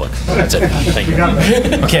released to the public. That's it. Thank you.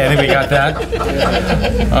 Okay, I think we got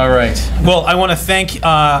that. All right. Well, I want to thank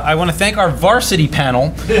our varsity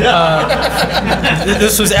panel.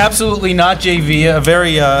 This was absolutely not JV, a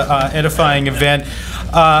very edifying event.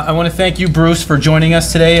 I want to thank you, Bruce, for joining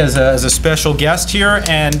us today as a special guest here.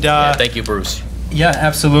 And yeah, thank you, Bruce. Yeah,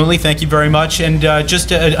 absolutely. Thank you very much. And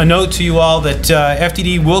just a note to you all that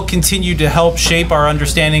FDD will continue to help shape our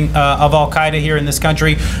understanding of Al-Qaeda here in this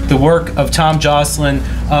country. The work of Tom Joscelyn,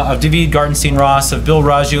 of David Gartenstein-Ross, of Bill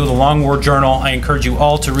Raggio, the Long War Journal. I encourage you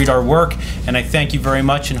all to read our work, and I thank you very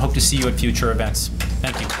much and hope to see you at future events.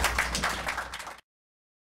 Thank you.